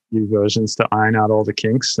them a few versions to iron out all the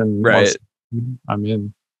kinks, and right. I'm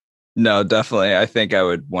in. No, definitely. I think I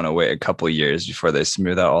would want to wait a couple years before they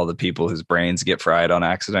smooth out all the people whose brains get fried on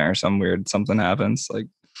accident or something happens. Like,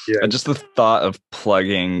 just the thought of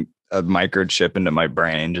plugging a microchip into my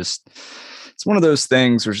brain, it's one of those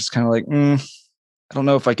things where it's just kind of like, I don't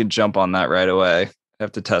know if I could jump on that right away.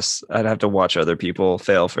 I'd have to watch other people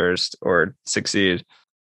fail first or succeed.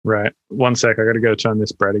 Right. One sec. I got to go turn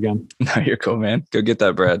this bread again. No, you're cool, man. Go get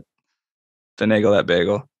that bread. Finagle that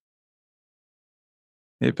bagel.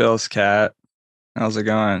 Hey, Bill's cat. How's it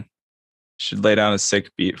going? Should lay down a sick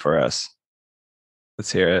beat for us.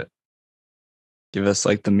 Let's hear it. Give us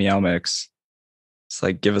like the meow mix. It's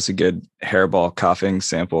like, give us a good hairball coughing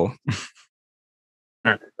sample.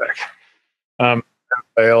 All right, back.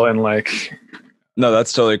 Fail and like. No,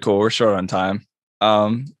 that's totally cool. We're short on time.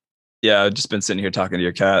 Yeah, I've just been sitting here talking to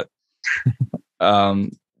your cat.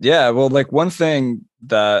 Yeah, well, like one thing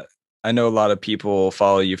that I know a lot of people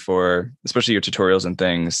follow you for, especially your tutorials and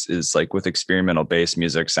things, is like with experimental bass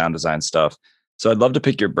music, sound design stuff. So I'd love to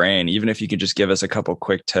pick your brain, even if you could just give us a couple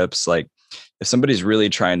quick tips. Like if somebody's really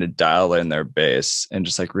trying to dial in their bass and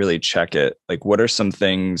just like really check it, like what are some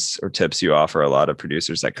things or tips you offer a lot of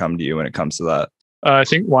producers that come to you when it comes to that? I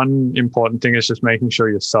think one important thing is just making sure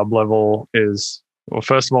your sub level is, well,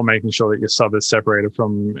 first of all, making sure that your sub is separated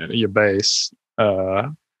from your bass.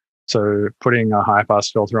 So putting a high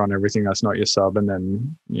pass filter on everything that's not your sub, and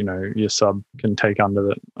then, your sub can take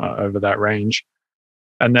over that range.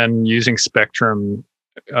 And then using Spectrum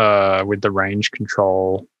with the range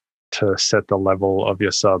control to set the level of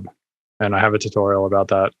your sub. And I have a tutorial about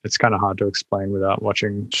that. It's kind of hard to explain without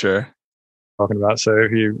watching. Sure. Talking about. So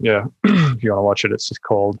if you want to watch it, it's just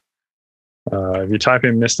called, if you type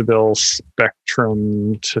in Mr. Bill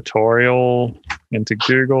Spectrum tutorial into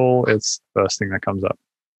Google, it's the first thing that comes up.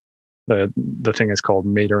 The thing is called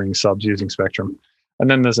metering subs using Spectrum. And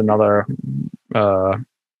then there's another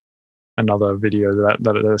video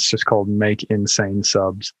that's just called Make Insane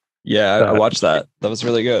Subs. Yeah, I watched that. That was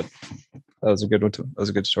really good. That was a good one too. That was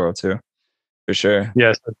a good tutorial too, for sure.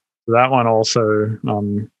 Yeah, so that one also,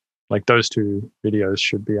 like those two videos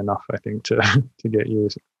should be enough, I think, to get your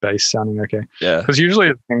bass sounding okay. Yeah. Because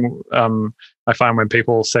usually, I find when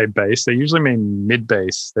people say bass, they usually mean mid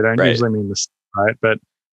bass. They don't usually mean the sub, right? But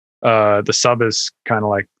the sub is kind of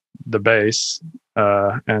like the bass,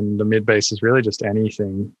 and the mid bass is really just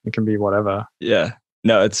anything. It can be whatever. Yeah.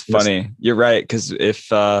 No, it's funny. You're right. Because if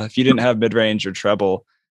you didn't have mid range or treble,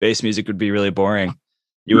 bass music would be really boring.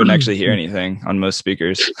 You wouldn't actually hear anything on most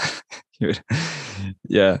speakers.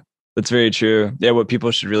 Yeah. That's very true. Yeah, what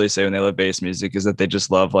people should really say when they love bass music is that they just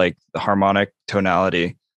love like the harmonic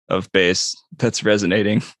tonality of bass that's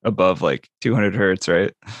resonating above like 200 hertz,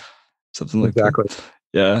 right? Something like that.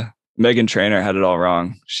 Yeah. Megan Trainor had it all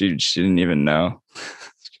wrong. She didn't even know.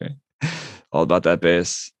 It's great. All about that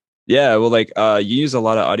bass. Yeah, well, like you use a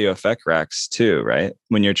lot of audio effect racks too, right?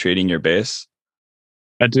 When you're treating your bass.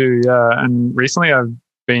 I do, yeah. And recently I've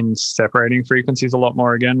been separating frequencies a lot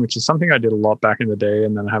more again, which is something I did a lot back in the day,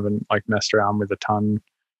 and then I haven't like messed around with a ton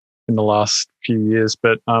in the last few years.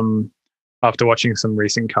 But after watching some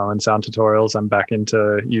recent Cohen sound tutorials, I'm back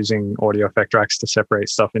into using audio effect racks to separate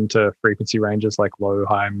stuff into frequency ranges like low,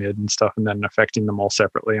 high, mid and stuff, and then affecting them all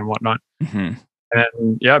separately and whatnot. Mm-hmm.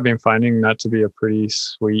 And yeah, I've been finding that to be a pretty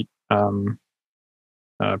sweet,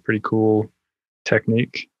 pretty cool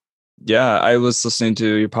technique. Yeah, I was listening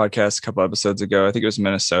to your podcast a couple episodes ago. I think it was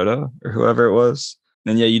Minnesota or whoever it was.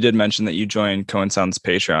 And yeah, you did mention that you joined Cohen Sound's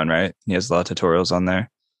Patreon, right? He has a lot of tutorials on there.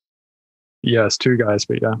 Yes, two guys,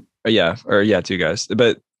 but yeah. Two guys.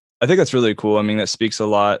 But I think that's really cool. I mean, that speaks a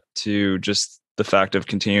lot to just the fact of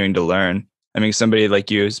continuing to learn. I mean, somebody like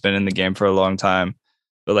you who's been in the game for a long time,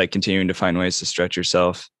 but like continuing to find ways to stretch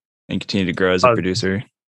yourself and continue to grow as a producer.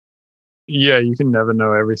 Yeah, you can never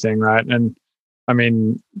know everything, right? And I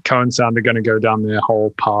mean, Cohen Sound are going to go down their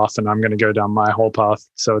whole path and I'm going to go down my whole path.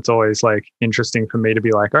 So it's always like interesting for me to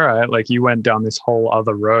be like, all right, like you went down this whole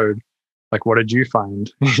other road. Like, what did you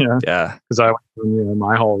find? Yeah. Because I went down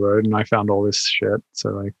my whole road and I found all this shit. So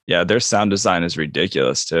like, yeah, their sound design is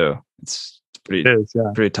ridiculous too. It's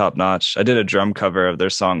pretty top notch. I did a drum cover of their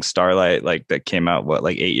song Starlight, like that came out,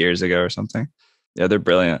 like 8 years ago or something. Yeah, they're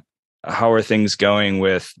brilliant. How are things going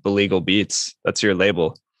with Billegal Beats? That's your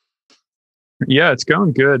label. Yeah, it's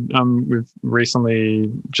going good. We've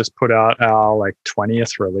recently just put out our like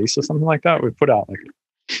 20th release or something like that. We've put out like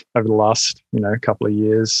over the last, couple of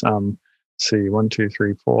years. See, 1, 2,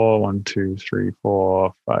 3, 4, 1, 2, 3,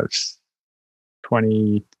 4, 5,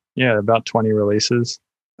 20. Yeah, about 20 releases.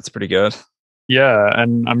 That's pretty good. Yeah,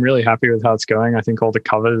 and I'm really happy with how it's going. I think all the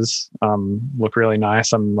covers look really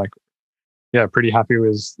nice. I'm like, yeah, pretty happy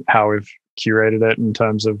with how we've curated it in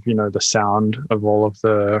terms of, the sound of all of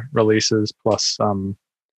the releases, plus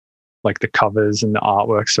like the covers and the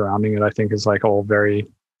artwork surrounding it. I think is like all very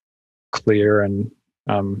clear and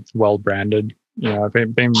well branded. I've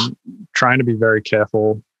been trying to be very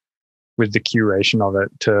careful with the curation of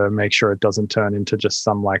it to make sure it doesn't turn into just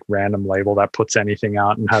some like random label that puts anything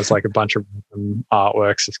out and has like a bunch of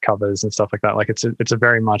artworks as covers and stuff like that. Like it's a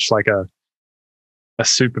very much like a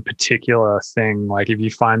super particular thing. Like if you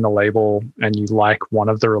find the label and you like one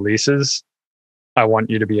of the releases, I want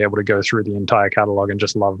you to be able to go through the entire catalog and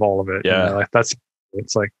just love all of it. Yeah. Like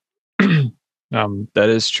it's like that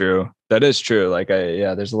is true. That is true. Like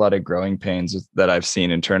there's a lot of growing pains that I've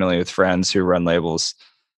seen internally with friends who run labels.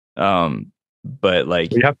 But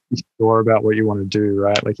like you have to be sure about what you want to do,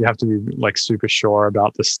 right? Like you have to be like super sure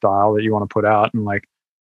about the style that you want to put out and like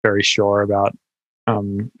very sure about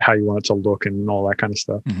how you want it to look and all that kind of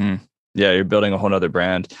stuff. Mm-hmm. Yeah, you're building a whole nother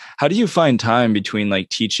brand. How do you find time between like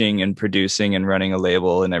teaching and producing and running a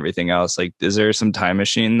label and everything else? Like, is there some time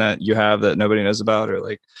machine that you have that nobody knows about, or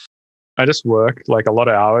like? I just work like a lot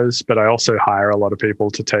of hours, but I also hire a lot of people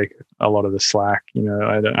to take a lot of the slack.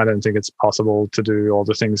 I don't think it's possible to do all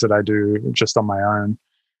the things that I do just on my own.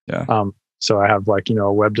 Yeah. So I have like,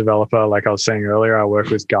 a web developer, like I was saying earlier. I work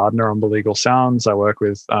with Gardner on Billegal Sounds. I work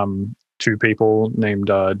with 2 people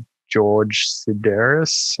named George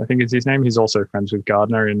Sideris, I think is his name. He's also friends with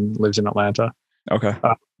Gardner and lives in Atlanta. Okay.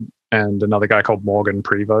 And another guy called Morgan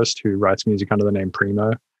Prevost, who writes music under the name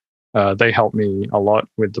Primo. They help me a lot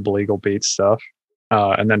with the Billegal Beats stuff.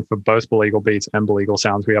 And then for both Billegal Beats and Billegal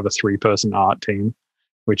Sounds, we have a 3-person art team,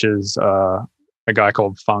 which is a guy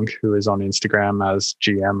called Funk, who is on Instagram as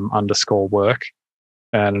GM_work.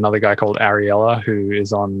 And another guy called Ariella, who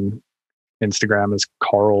is on Instagram as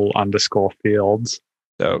Coral_fields.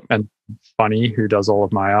 Dope. And Funny, who does all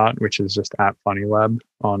of my art, which is just at FunnyLab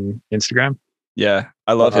on Instagram. Yeah,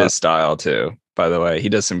 I love his style too, by the way. He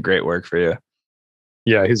does some great work for you.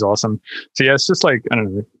 Yeah, he's awesome. So yeah, it's just like, I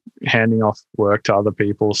don't know, handing off work to other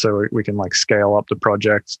people so we can like scale up the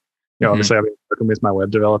project. Obviously I've been working with my web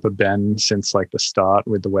developer, Ben, since like the start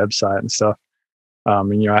with the website and stuff.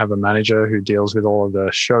 And, I have a manager who deals with all of the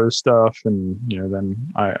show stuff. And,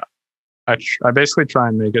 then I basically try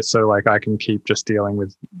and make it so like I can keep just dealing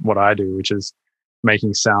with what I do, which is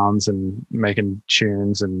making sounds and making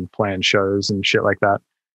tunes and playing shows and shit like that.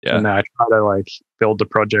 Yeah. And I try to like build the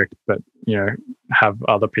project, but have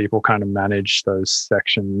other people kind of manage those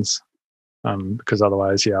sections, because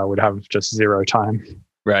otherwise, I would have just zero time.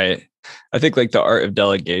 Right. I think like the art of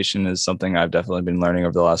delegation is something I've definitely been learning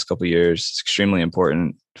over the last couple of years. It's extremely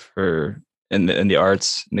important for in the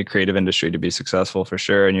arts, in the creative industry, to be successful for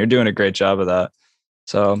sure. And you're doing a great job of that.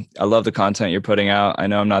 So I love the content you're putting out. I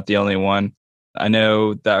know I'm not the only one. I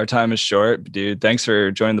know that our time is short, but dude, thanks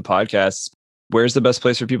for joining the podcast. Where's the best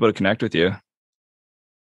place for people to connect with you?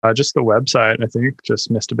 Just the website, I think,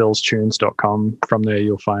 just MrBillsTunes.com. From there,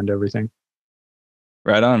 you'll find everything.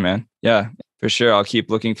 Right on, man. Yeah, for sure. I'll keep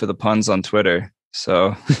looking for the puns on Twitter. So,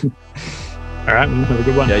 all right, man. Have a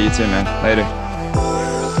good one. Yeah, you too, man. Later.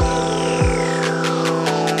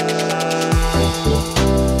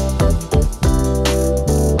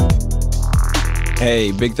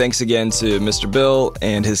 Hey, big thanks again to Mr. Bill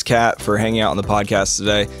and his cat for hanging out on the podcast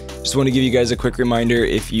today. Just want to give you guys a quick reminder,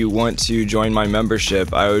 if you want to join my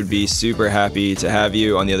membership, I would be super happy to have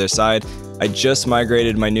you on the other side. I just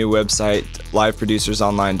migrated my new website,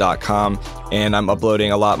 liveproducersonline.com, and I'm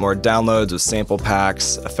uploading a lot more downloads with sample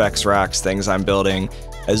packs, effects racks, things I'm building,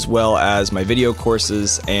 as well as my video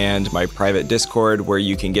courses and my private Discord, where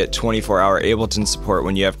you can get 24-hour Ableton support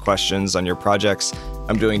when you have questions on your projects.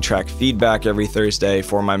 I'm doing track feedback every Thursday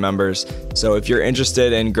for my members. So if you're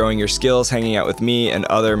interested in growing your skills, hanging out with me and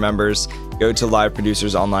other members, go to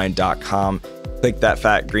liveproducersonline.com, click that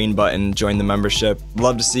fat green button, join the membership.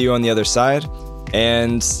 Love to see you on the other side.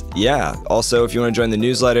 And yeah, also if you want to join the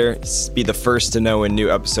newsletter, be the first to know when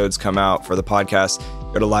new episodes come out for the podcast,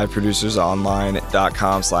 go to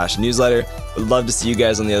liveproducersonline.com/newsletter. Would love to see you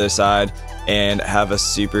guys on the other side, and have a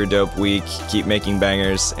super dope week. Keep making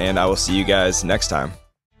bangers, and I will see you guys next time.